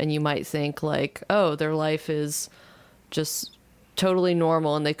at and you might think like, oh, their life is just totally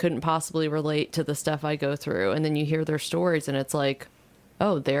normal and they couldn't possibly relate to the stuff I go through. And then you hear their stories and it's like,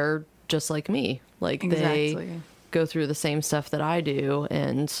 oh, they're just like me. Like Exactly. they go through the same stuff that I do.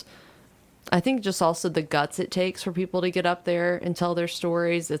 And I think just also the guts it takes for people to get up there and tell their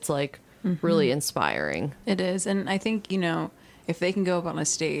stories. It's like really inspiring. It is. And I think, if they can go up on a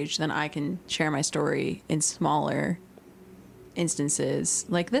stage, then I can share my story in smaller instances.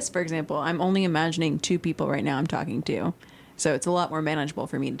 Like this, for example, I'm only imagining 2 people right now I'm talking to. So it's a lot more manageable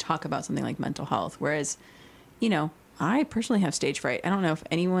for me to talk about something like mental health. Whereas, I personally have stage fright. I don't know if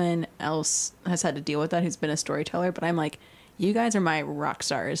anyone else has had to deal with that who's been a storyteller, but I'm like, you guys are my rock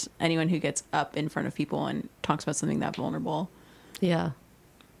stars. Anyone who gets up in front of people and talks about something that vulnerable. Yeah.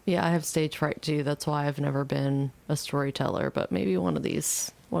 Yeah, I have stage fright too. That's why I've never been a storyteller, but maybe one of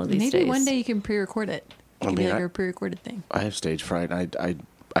these Maybe days. one day you can pre-record it. It can be like a pre-recorded thing. I have stage fright.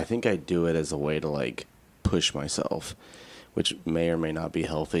 I think I do it as a way to like push myself, which may or may not be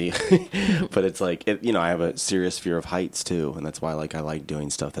healthy. But it's like I have a serious fear of heights too, and that's why I like doing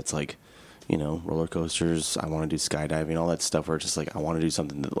stuff that's like, roller coasters. I want to do skydiving, all that stuff where it's just like I want to do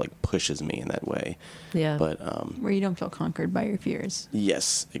something that like pushes me in that way. Yeah. But Where you don't feel conquered by your fears.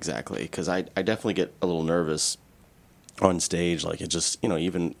 yes, exactly, because I definitely get a little nervous on stage. Like it just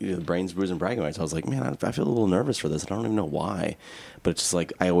even the brains, bruise, and bragging rights. I was like, man, I feel a little nervous for this. I don't even know why, but it's just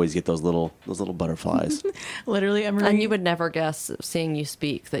like I always get those little butterflies. Literally, Emery. And you would never guess, seeing you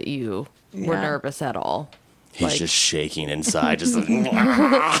speak, that you were Yeah. nervous at all. He's Like, just shaking inside, just like,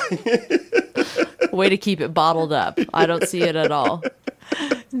 way to keep it bottled up. I don't see it at all.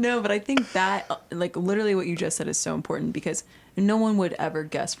 No, but I think that, like, literally what you just said is so important because no one would ever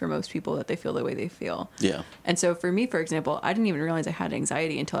guess for most people that they feel the way they feel. yeah. And so for me, for example, I didn't even realize I had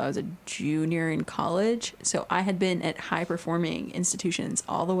anxiety until I was a junior in college. So I had been at high performing institutions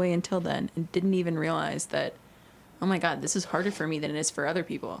all the way until then and didn't even realize that, oh my God, this is harder for me than it is for other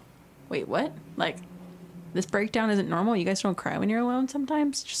people. Wait, what? Like, this breakdown isn't normal? You guys don't cry when you're alone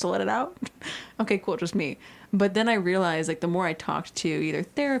sometimes just to let it out? Okay, cool, just me. But then I realized, like, the more I talked to either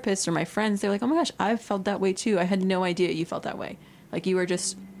therapists or my friends, they're like, oh my gosh, I've felt that way too. I had no idea you felt that way. Like, you were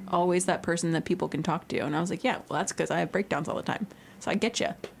just always that person that people can talk to. And I was like, yeah, well, that's because I have breakdowns all the time. So I get you.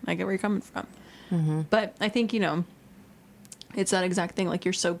 I get where you're coming from. But I think, it's that exact thing. Like,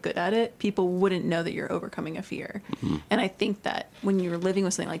 you're so good at it, people wouldn't know that you're overcoming a fear. And I think that when you're living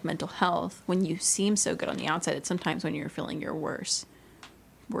with something like mental health, when you seem so good on the outside, it's sometimes when you're feeling your worst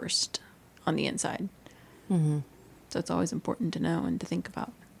on the inside. So it's always important to know and to think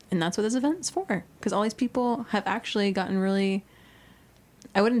about. And that's what this event's for. Because all these people have actually gotten really,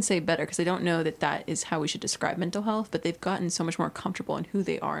 I wouldn't say better, because I don't know that that is how we should describe mental health, but they've gotten so much more comfortable in who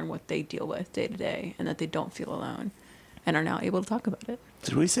they are and what they deal with day to day, and that they don't feel alone, and are now able to talk about it.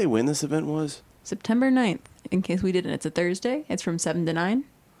 Did we say when this event was? September 9th, in case we didn't. It's a Thursday. It's from 7 to 9.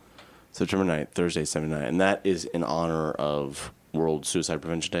 September 9th, Thursday, 7 to 9. And that is in honor of World Suicide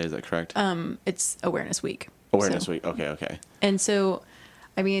Prevention Day. Is that correct? It's Awareness Week. Awareness So- Week. Okay. And so,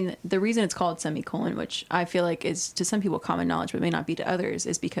 I mean, the reason it's called semicolon, which I feel like is to some people common knowledge, but may not be to others,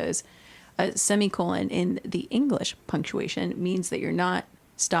 is because a semicolon in the English punctuation means that you're not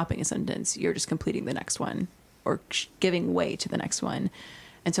stopping a sentence, you're just completing the next one or giving way to the next one.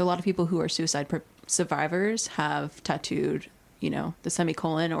 And so a lot of people who are suicide survivors have tattooed, the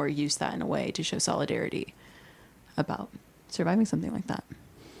semicolon or use that in a way to show solidarity about surviving something like that.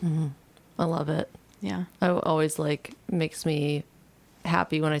 I love it. Yeah. I always makes me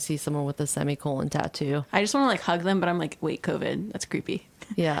happy when I see someone with a semicolon tattoo. I just want to hug them, but I'm like, wait, COVID, that's creepy.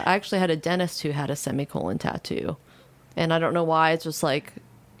 Yeah, I actually had a dentist who had a semicolon tattoo. And I don't know why. It's just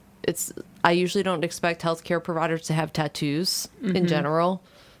I usually don't expect healthcare providers to have tattoos in general.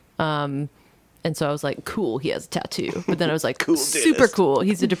 And so I was like, cool, he has a tattoo. But then I was like, Cool super dentist. cool.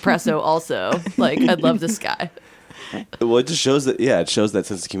 He's a depresso also. I love this guy. Well, it just shows that, it shows that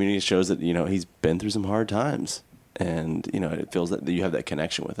sense of community. It shows that, he's been through some hard times. And, it feels that you have that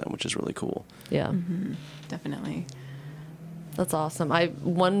connection with him, which is really cool. Yeah. Definitely. That's awesome.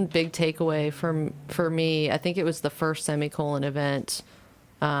 One big takeaway for me, I think it was the first semicolon event.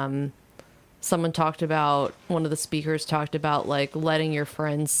 One of the speakers talked about letting your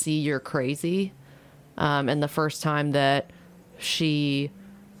friends see you're crazy. And the first time that she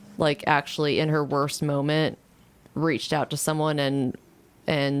actually in her worst moment reached out to someone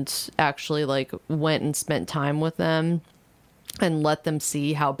and actually went and spent time with them and let them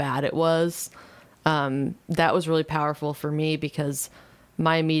see how bad it was. That was really powerful for me because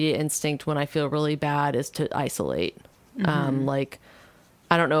my immediate instinct when I feel really bad is to isolate. Like,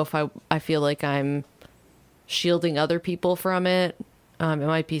 I don't know if I feel like I'm shielding other people from it. It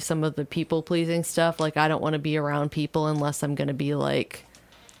might be some of the people pleasing stuff. Like, I don't want to be around people unless I'm going to be like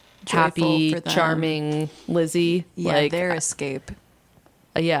happy, Joyful for them. charming Lizzie. Yeah, like, their escape.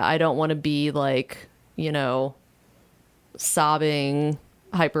 yeah, I don't want to be like, you know, sobbing,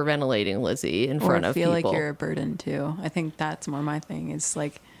 hyperventilating Lizzie in front of feel people. like you're a burden too. I think that's more my thing. Is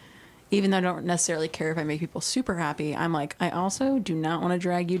like, even though I don't necessarily care if I make people super happy, I'm like, I also do not want to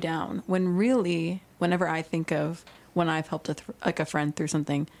drag you down. When really, whenever I think of when I've helped a friend through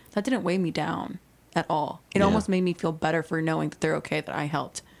something, that didn't weigh me down at all. It Yeah. almost made me feel better for knowing that they're okay, that I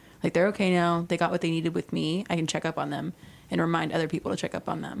helped. Like, they're okay now. They got what they needed with me. I can check up on them and remind other people to check up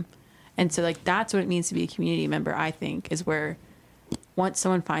on them. And so, like, that's what it means to be a community member, I think, is where once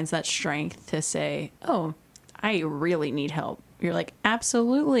someone finds that strength to say, oh, I really need help, you're like,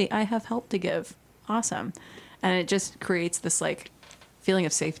 absolutely, I have help to give. Awesome. And it just creates this, like, feeling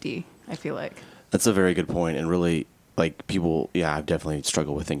of safety, I feel like. That's a very good point, and really, like, people, yeah, I've definitely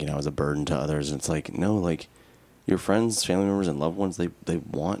struggled with thinking I was a burden to others. And it's like, no, like, your friends, family members, and loved ones, they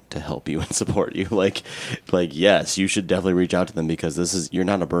want to help you and support you. Like, yes, you should definitely reach out to them because you're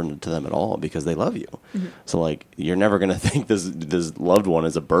not a burden to them at all because they love you. Mm-hmm. So, like, you're never gonna think this loved one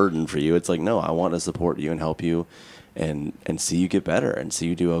is a burden for you. It's like, no, I want to support you and help you, and see you get better and see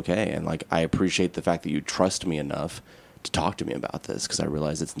you do okay. And like, I appreciate the fact that you trust me enough to talk to me about this because I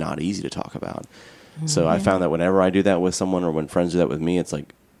realize it's not easy to talk about. Mm-hmm. So I found that whenever I do that with someone or when friends do that with me, it's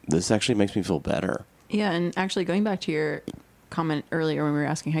like, this actually makes me feel better. Yeah, and actually going back to your comment earlier when we were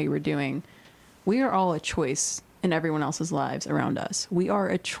asking how you were doing, we are all a choice in everyone else's lives around us. We are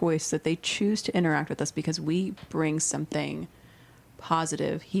a choice that they choose to interact with us because we bring something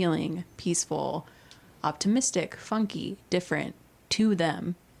positive, healing, peaceful, optimistic, funky, different to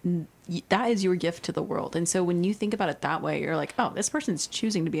them. That is your gift to the world. And so when you think about it that way, you're like, oh, this person's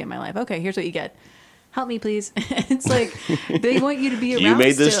choosing to be in my life. Okay, here's what you get. Help me, please. It's like they want you to be around. You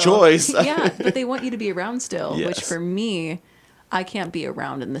made this still. choice. Yeah, but they want you to be around still, Yes. which for me, I can't be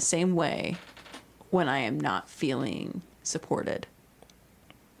around in the same way when I am not feeling supported.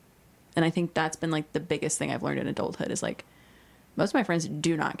 And I think that's been like the biggest thing I've learned in adulthood is like most of my friends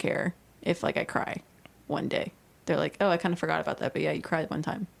do not care if like I cry one day. They're like, oh, I kind of forgot about that, but yeah, you cried one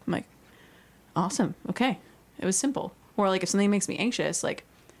time. I'm like, awesome. Okay. It was simple. Or like if something makes me anxious, like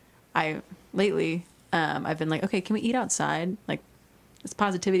I've been like, okay, can we eat outside? Like this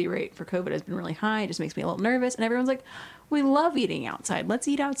positivity rate for COVID has been really high. It just makes me a little nervous. And everyone's like, we love eating outside. Let's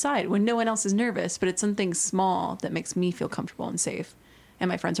eat outside when no one else is nervous. But it's something small that makes me feel comfortable and safe. And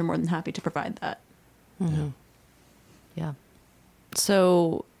my friends are more than happy to provide that. Mm-hmm. Yeah.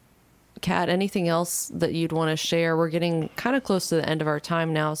 So, Kat, anything else that you'd want to share? We're getting kind of close to the end of our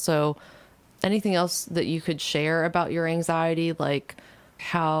time now. So anything else that you could share about your anxiety? Like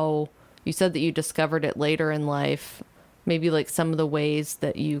how you said that you discovered it later in life, maybe like some of the ways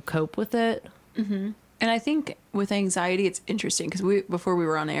that you cope with it. Mm-hmm. And I think with anxiety, it's interesting because before we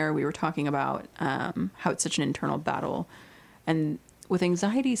were on air, we were talking about how it's such an internal battle. And with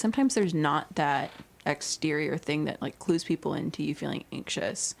anxiety, sometimes there's not that exterior thing that like clues people into you feeling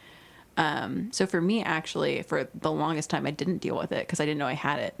anxious. So for me, actually, for the longest time, I didn't deal with it because I didn't know I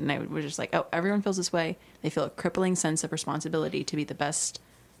had it. And I was just like, oh, everyone feels this way. They feel a crippling sense of responsibility to be the best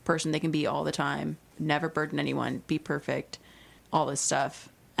person they can be all the time, never burden anyone, be perfect, all this stuff.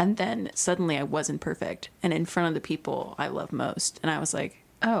 And then suddenly I wasn't perfect and in front of the people I love most. And I was like,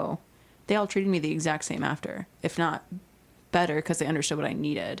 oh, they all treated me the exact same after, if not better, because they understood what I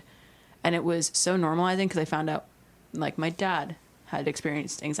needed. And it was so normalizing because I found out like my dad had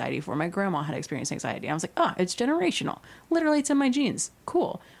experienced anxiety before, my grandma had experienced anxiety. I was like, oh, it's generational. Literally, it's in my genes.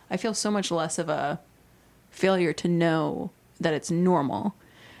 Cool. I feel so much less of a failure to know that it's normal.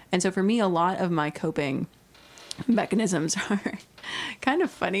 And so for me, a lot of my coping mechanisms are kind of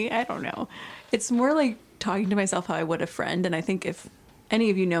funny. I don't know. It's more like talking to myself how I would a friend. And I think if any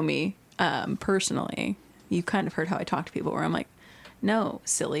of you know me personally, you kind of heard how I talk to people where I'm like, no,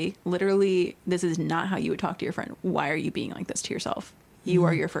 silly. Literally, this is not how you would talk to your friend. Why are you being like this to yourself? You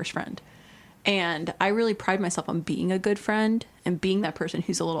are your first friend. And I really pride myself on being a good friend and being that person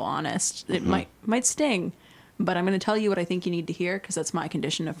who's a little honest. It might sting, but I'm going to tell you what I think you need to hear because that's my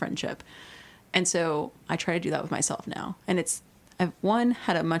condition of friendship. And so I try to do that with myself now. And I've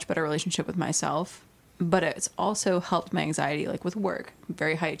had a much better relationship with myself, but it's also helped my anxiety, like with work. I'm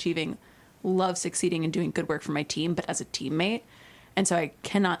very high achieving, love succeeding and doing good work for my team, but as a teammate. And so I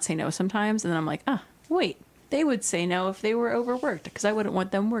cannot say no sometimes. And then I'm like, wait, they would say no if they were overworked because I wouldn't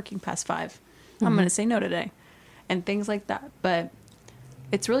want them working past 5. I'm going to say no today. And things like that. But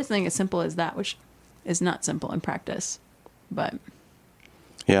it's really something as simple as that, which is not simple in practice. But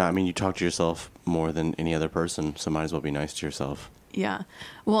Yeah, I mean, you talk to yourself more than any other person, so might as well be nice to yourself. yeah.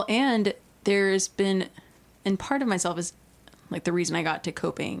 Well, and there's been, and part of myself is like the reason I got to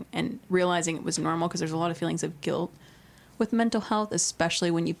coping and realizing it was normal, because there's a lot of feelings of guilt with mental health,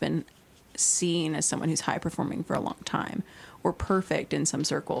 especially when you've been seen as someone who's high performing for a long time or perfect in some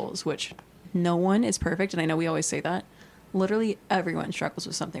circles, which no one is perfect. And I know we always say that. Literally everyone struggles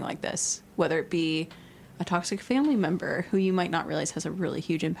with something like this, whether it be a toxic family member who you might not realize has a really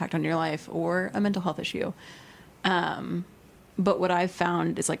huge impact on your life, or a mental health issue. But what I've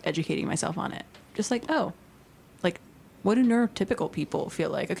found is like educating myself on it. Just like, oh, like, what do neurotypical people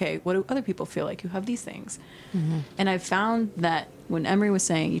feel like? Okay, what do other people feel like who have these things? Mm-hmm. And I've found that when Emery was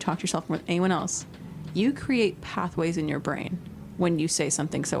saying you talk to yourself more than anyone else, you create pathways in your brain when you say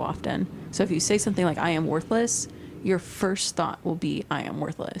something so often. So if you say something like, I am worthless, your first thought will be, I am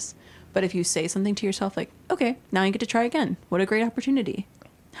worthless. But if you say something to yourself like, okay, now you get to try again. What a great opportunity.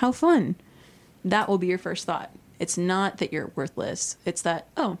 How fun. That will be your first thought. It's not that you're worthless. It's that,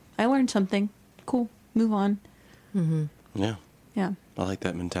 oh, I learned something. Cool. Move on. Mm-hmm. Yeah. Yeah. I like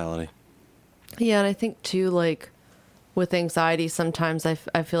that mentality. Yeah, and I think too, like with anxiety, sometimes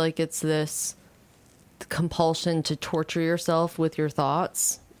I feel like it's this compulsion to torture yourself with your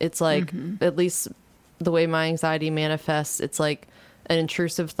thoughts. It's like, at least the way my anxiety manifests, it's like an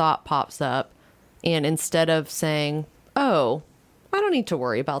intrusive thought pops up, and instead of saying, oh, I don't need to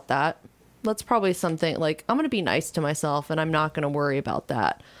worry about that, that's probably something like, I'm going to be nice to myself and I'm not going to worry about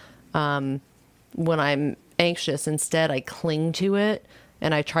that. When I'm anxious, instead I cling to it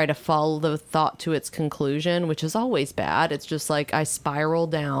and I try to follow the thought to its conclusion, which is always bad. It's just like I spiral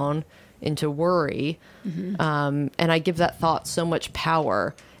down into worry. And I give that thought so much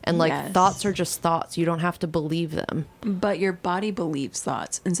power. And like, Yes. thoughts are just thoughts. You don't have to believe them. But your body believes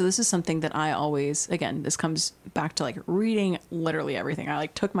thoughts. And so this is something that I always, again, this comes back to like reading literally everything. I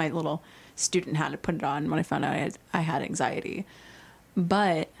like took my little student hat and put it on when I found out I had anxiety.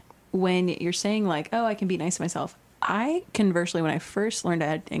 But when you're saying like, oh, I can be nice to myself, I conversely, when I first learned I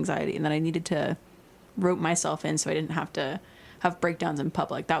had anxiety and that I needed to rope myself in so I didn't have to have breakdowns in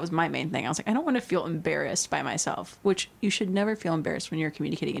public, that was my main thing. I was like, I don't want to feel embarrassed by myself, which you should never feel embarrassed when you're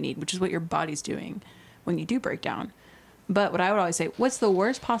communicating a need, which is what your body's doing when you do break down. But what I would always say, what's the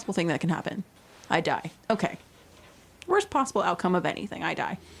worst possible thing that can happen? I die. Okay. Worst possible outcome of anything, I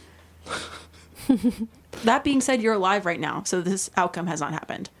die. That being said, you're alive right now, so this outcome has not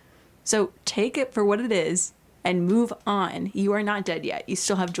happened. So take it for what it is and move on. You are not dead yet. You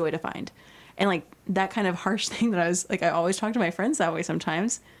still have joy to find. And like that kind of harsh thing that I was like, I always talk to my friends that way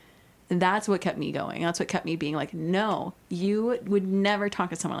sometimes. And that's what kept me going. That's what kept me being like, no, you would never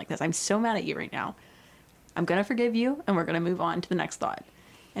talk to someone like this. I'm so mad at you right now. I'm going to forgive you and we're going to move on to the next thought.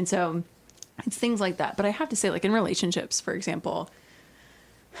 And so it's things like that. But I have to say, like in relationships, for example,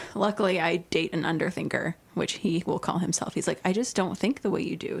 luckily I date an underthinker, which he will call himself. He's like, I just don't think the way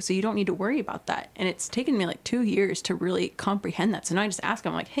you do, so you don't need to worry about that. And it's taken me like 2 years to really comprehend that. So now I just ask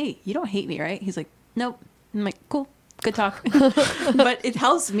him like, hey, you don't hate me, right? He's like, nope. I'm like, cool, good talk. But it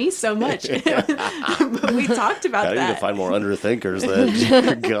helps me so much. But we talked about I that. need to find more underthinkers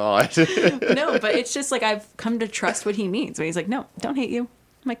then. God. No, but it's just like I've come to trust what he means when he's like, no, don't hate you.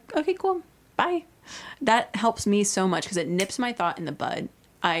 I'm like, okay, cool, bye. That helps me so much because it nips my thought in the bud.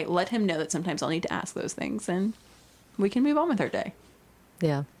 I let him know that sometimes I'll need to ask those things and we can move on with our day.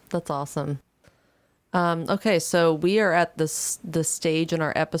 Yeah, that's awesome. Okay, so we are at the stage in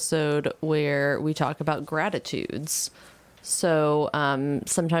our episode where we talk about gratitudes. So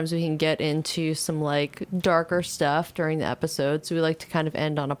sometimes we can get into some like darker stuff during the episode. So we like to kind of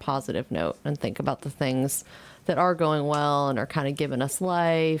end on a positive note and think about the things that are going well and are kind of giving us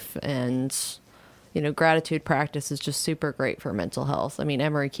life. And, you know, gratitude practice is just super great for mental health. I mean,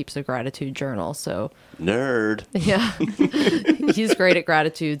 Emery keeps a gratitude journal, so. Nerd. Yeah. He's great at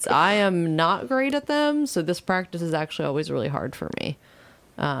gratitudes. I am not great at them, so this practice is actually always really hard for me.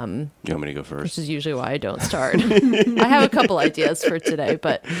 You want me to go first? Which is usually why I don't start. I have a couple ideas for today,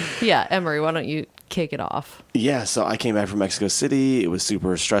 but yeah, Emery, why don't you kick it off? Yeah, so I came back from Mexico City. It was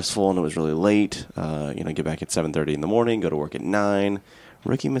super stressful and it was really late. Get back at 7:30 in the morning, go to work at 9.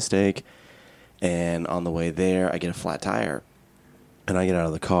 Rookie mistake. And on the way there, I get a flat tire. And I get out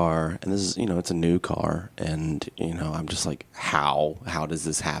of the car, and this is, it's a new car. And, I'm just like, how? How does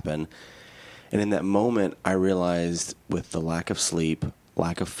this happen? And in that moment, I realized with the lack of sleep,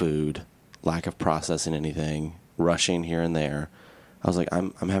 lack of food, lack of processing anything, rushing here and there, I was like,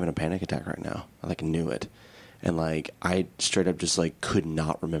 I'm having a panic attack right now. I knew it. And like, I straight up just like could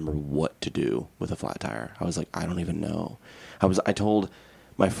not remember what to do with a flat tire. I was like, I don't even know. I told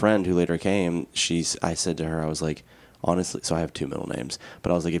my friend who later came, I said to her, I was like, honestly, so I have two middle names,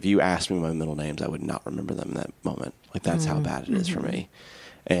 but I was like, if you asked me my middle names, I would not remember them in that moment. Like, that's how bad it is for me.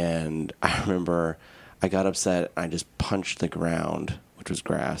 And I remember I got upset. I just punched the ground, which was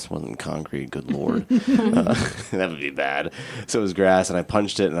grass, wasn't concrete. Good Lord. That would be bad. So it was grass, and I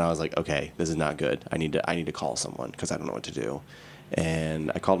punched it, and I was like, okay, this is not good. I need to call someone because I don't know what to do.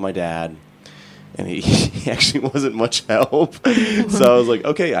 And I called my dad, and he actually wasn't much help. So I was like,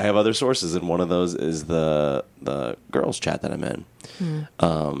 okay, I have other sources, and one of those is the girls chat that I'm in.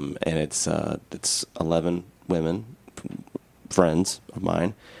 And it's 11 women, friends of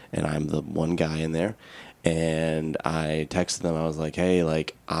mine, and I'm the one guy in there. And I texted them. I was like, hey,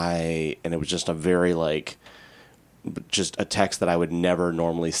 like, and it was just a very, like, just a text that I would never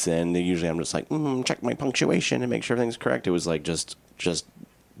normally send. Usually I'm just like, check my punctuation and make sure everything's correct. It was like just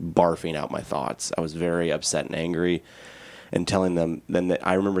barfing out my thoughts. I was very upset and angry and telling them. Then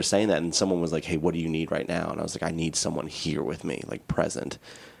I remember saying that, and someone was like, hey, what do you need right now? And I was like, I need someone here with me, like present.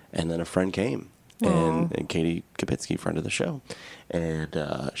 And then a friend came. And Katie Kapitsky, friend of the show, and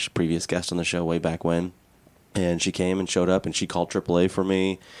she's a previous guest on the show way back when. And she came and showed up, and she called AAA for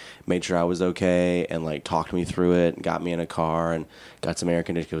me, made sure I was okay, and like talked me through it, and got me in a car, and got some air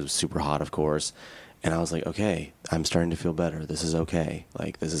conditioning. It was super hot, of course. And I was like, okay, I'm starting to feel better. This is okay.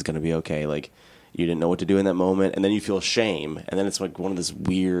 Like, this is going to be okay. Like, you didn't know what to do in that moment, and then you feel shame, and then it's like one of those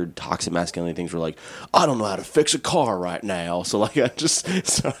weird toxic masculinity things where like, I don't know how to fix a car right now, so like I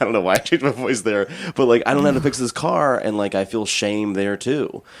don't know why I changed my voice there, but like I don't know how to fix this car, and like I feel shame there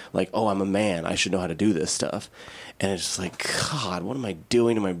too, like, oh, I'm a man, I should know how to do this stuff, and it's just like, God, what am I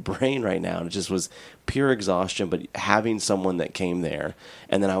doing to my brain right now? And it just was pure exhaustion. But having someone that came there,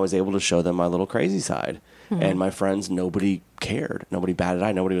 and then I was able to show them my little crazy side. And my friends, nobody cared. Nobody batted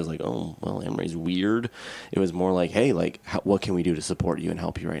eye. Nobody was like, oh, well, Anne-Marie's weird. It was more like, hey, like, what can we do to support you and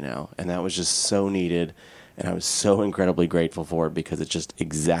help you right now? And that was just so needed. And I was so incredibly grateful for it because it's just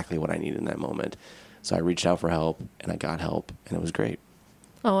exactly what I needed in that moment. So I reached out for help, and I got help, and it was great.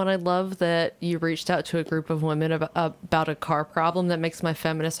 Oh, and I love that you reached out to a group of women about a car problem. That makes my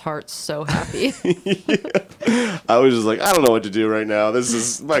feminist heart so happy. I was just like, I don't know what to do right now.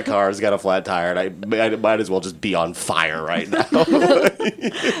 My car's got a flat tire, and I might as well just be on fire right now.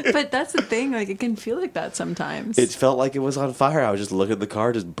 But that's the thing, like, it can feel like that sometimes. It felt like it was on fire. I was just looking at the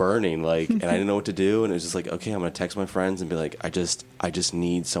car just burning, like, and I didn't know what to do. And it was just like, okay, I'm going to text my friends and be like, I just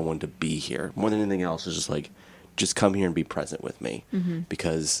need someone to be here. More than anything else, it's just like, just come here and be present with me.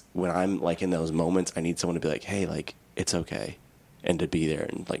 Because when I'm like in those moments, I need someone to be like, hey, like, it's okay. And to be there,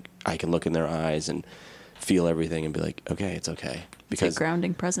 and like I can look in their eyes and feel everything and be like, okay, it's okay. Because it's a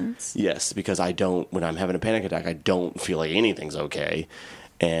grounding presence. Yes, because when I'm having a panic attack, I don't feel like anything's okay.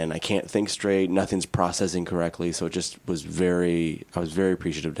 And I can't think straight, nothing's processing correctly. So it just I was very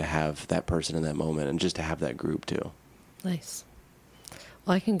appreciative to have that person in that moment, and just to have that group too. Nice.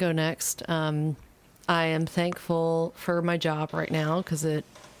 Well, I can go next. I am thankful for my job right now because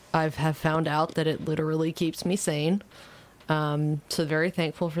I have found out that it literally keeps me sane. So very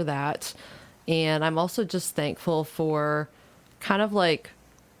thankful for that. And I'm also just thankful for kind of like,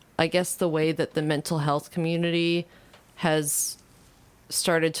 I guess, the way that the mental health community has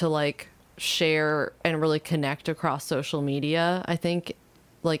started to like share and really connect across social media. I think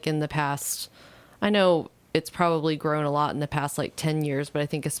like in the past, I know it's probably grown a lot in the past like 10 years, but I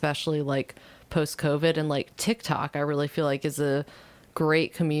think especially like post-COVID and like TikTok, I really feel like is a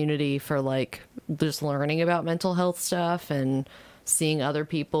great community for like just learning about mental health stuff and seeing other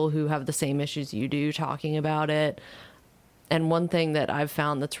people who have the same issues you do talking about it. And one thing that I've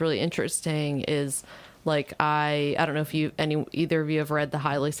found that's really interesting is like I don't know if either of you have read The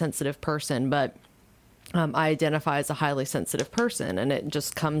Highly Sensitive Person, but I identify as a highly sensitive person, and it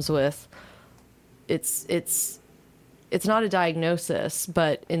just comes with it's not a diagnosis,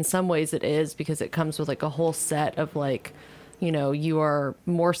 but in some ways it is, because it comes with like a whole set of like, you know, you are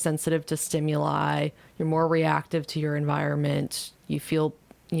more sensitive to stimuli, you're more reactive to your environment, you feel,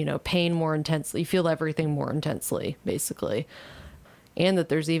 you know, pain more intensely, you feel everything more intensely, basically. And that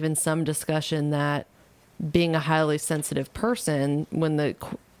there's even some discussion that being a highly sensitive person, when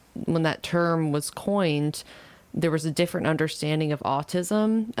that term was coined, there was a different understanding of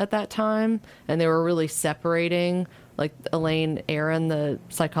autism at that time, and they were really separating. Like Elaine Aron, the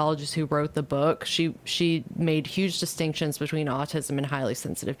psychologist who wrote the book, she made huge distinctions between autism and highly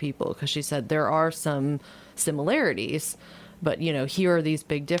sensitive people, because she said there are some similarities, but, you know, here are these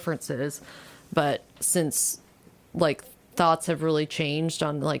big differences. But since like thoughts have really changed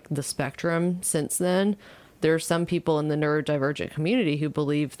on like the spectrum since then, there are some people in the neurodivergent community who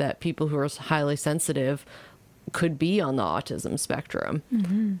believe that people who are highly sensitive could be on the autism spectrum.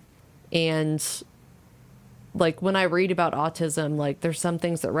 And like when I read about autism, like there's some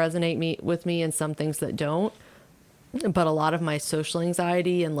things that resonate with me and some things that don't. But a lot of my social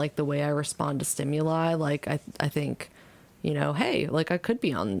anxiety and like the way I respond to stimuli, like I think, you know, hey, like I could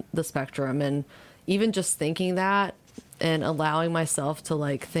be on the spectrum. And even just thinking that and allowing myself to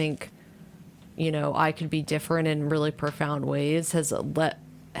like think, you know, I could be different in really profound ways has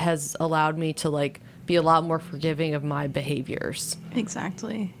allowed me to like be a lot more forgiving of my behaviors.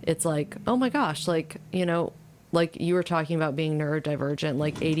 Exactly. It's like, oh my gosh, like, you know, like you were talking about being neurodivergent,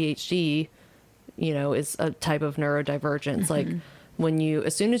 like ADHD, you know, is a type of neurodivergence. Like when you,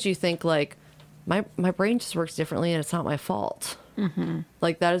 as soon as you think like my brain just works differently and it's not my fault.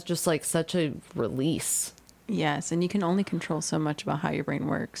 Like that is just like such a release. Yes. And you can only control so much about how your brain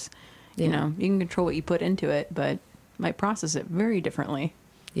works. Yeah. You know, you can control what you put into it, but might process it very differently.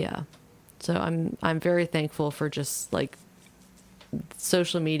 Yeah. So I'm very thankful for just like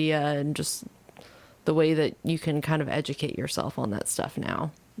social media and just the way that you can kind of educate yourself on that stuff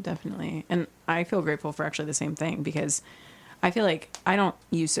now. Definitely. And I feel grateful for actually the same thing, because I feel like I don't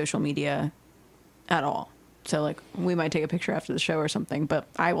use social media at all. So like we might take a picture after the show or something, but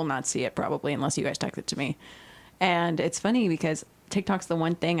I will not see it probably unless you guys text it to me. And it's funny because TikTok's the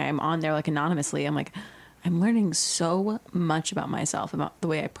one thing I'm on there like anonymously. I'm like, I'm learning so much about myself, about the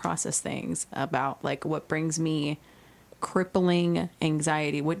way I process things, about like what brings me crippling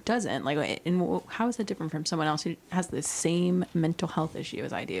anxiety, what doesn't, like, and how is that different from someone else who has the same mental health issue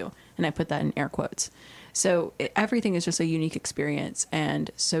as I do? And I put that in air quotes. So everything is just a unique experience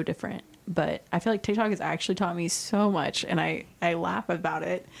and so different. But I feel like TikTok has actually taught me so much, and I laugh about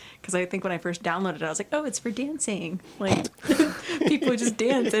it because I think when I first downloaded it, I was like, oh, it's for dancing. Like people just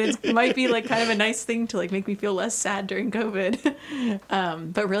dance, and it might be like kind of a nice thing to like make me feel less sad during COVID.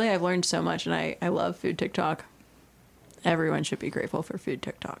 But really, I've learned so much, and I love food TikTok. Everyone should be grateful for food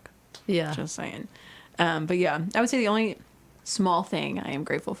TikTok. Yeah. Just saying. But yeah, I would say the only small thing I am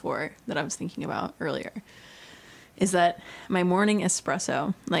grateful for that I was thinking about earlier is that my morning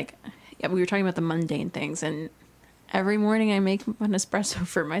espresso, like, yeah, we were talking about the mundane things, and every morning I make an espresso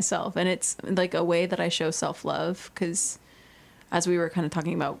for myself, and it's like a way that I show self-love, because as we were kind of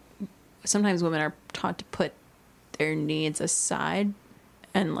talking about, sometimes women are taught to put their needs aside,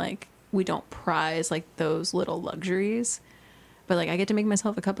 and like we don't prize like those little luxuries, but like I get to make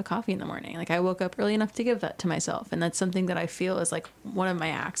myself a cup of coffee in the morning. Like I woke up early enough to give that to myself, and that's something that I feel is like one of my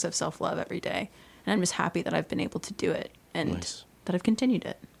acts of self-love every day, and I'm just happy that I've been able to do it and Nice. that I've continued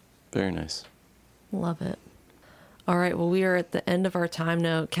it. Very nice. Love it. All right. Well, we are at the end of our time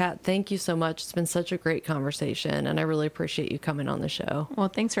now. Kat, thank you so much. It's been such a great conversation, and I really appreciate you coming on the show. Well,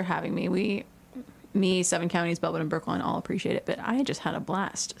 thanks for having me. Me, 7 counties, Bellwood, and Brookline all appreciate it, but I just had a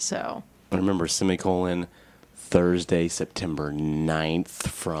blast. So I remember semicolon Thursday, September 9th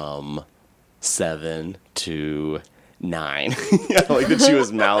from 7 to 9. I like that she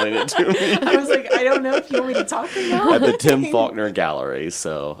was mouthing it to me. I was like, I don't know if you want me to talk right now. At the Tim Faulkner Gallery.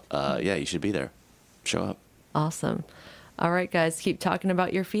 So, yeah, you should be there. Show up. Awesome. All right, guys, keep talking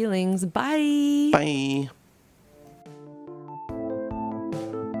about your feelings. Bye. Bye.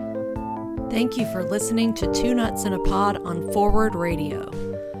 Thank you for listening to Two Nuts in a Pod on Forward Radio.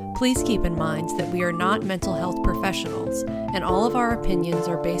 Please keep in mind that we are not mental health professionals, and all of our opinions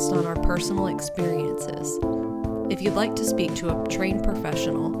are based on our personal experiences. If you'd like to speak to a trained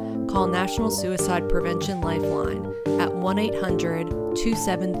professional, call National Suicide Prevention Lifeline at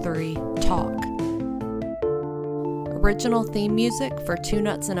 1-800-273-TALK. Original theme music for Two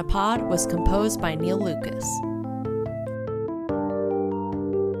Nuts in a Pod was composed by Neil Lucas.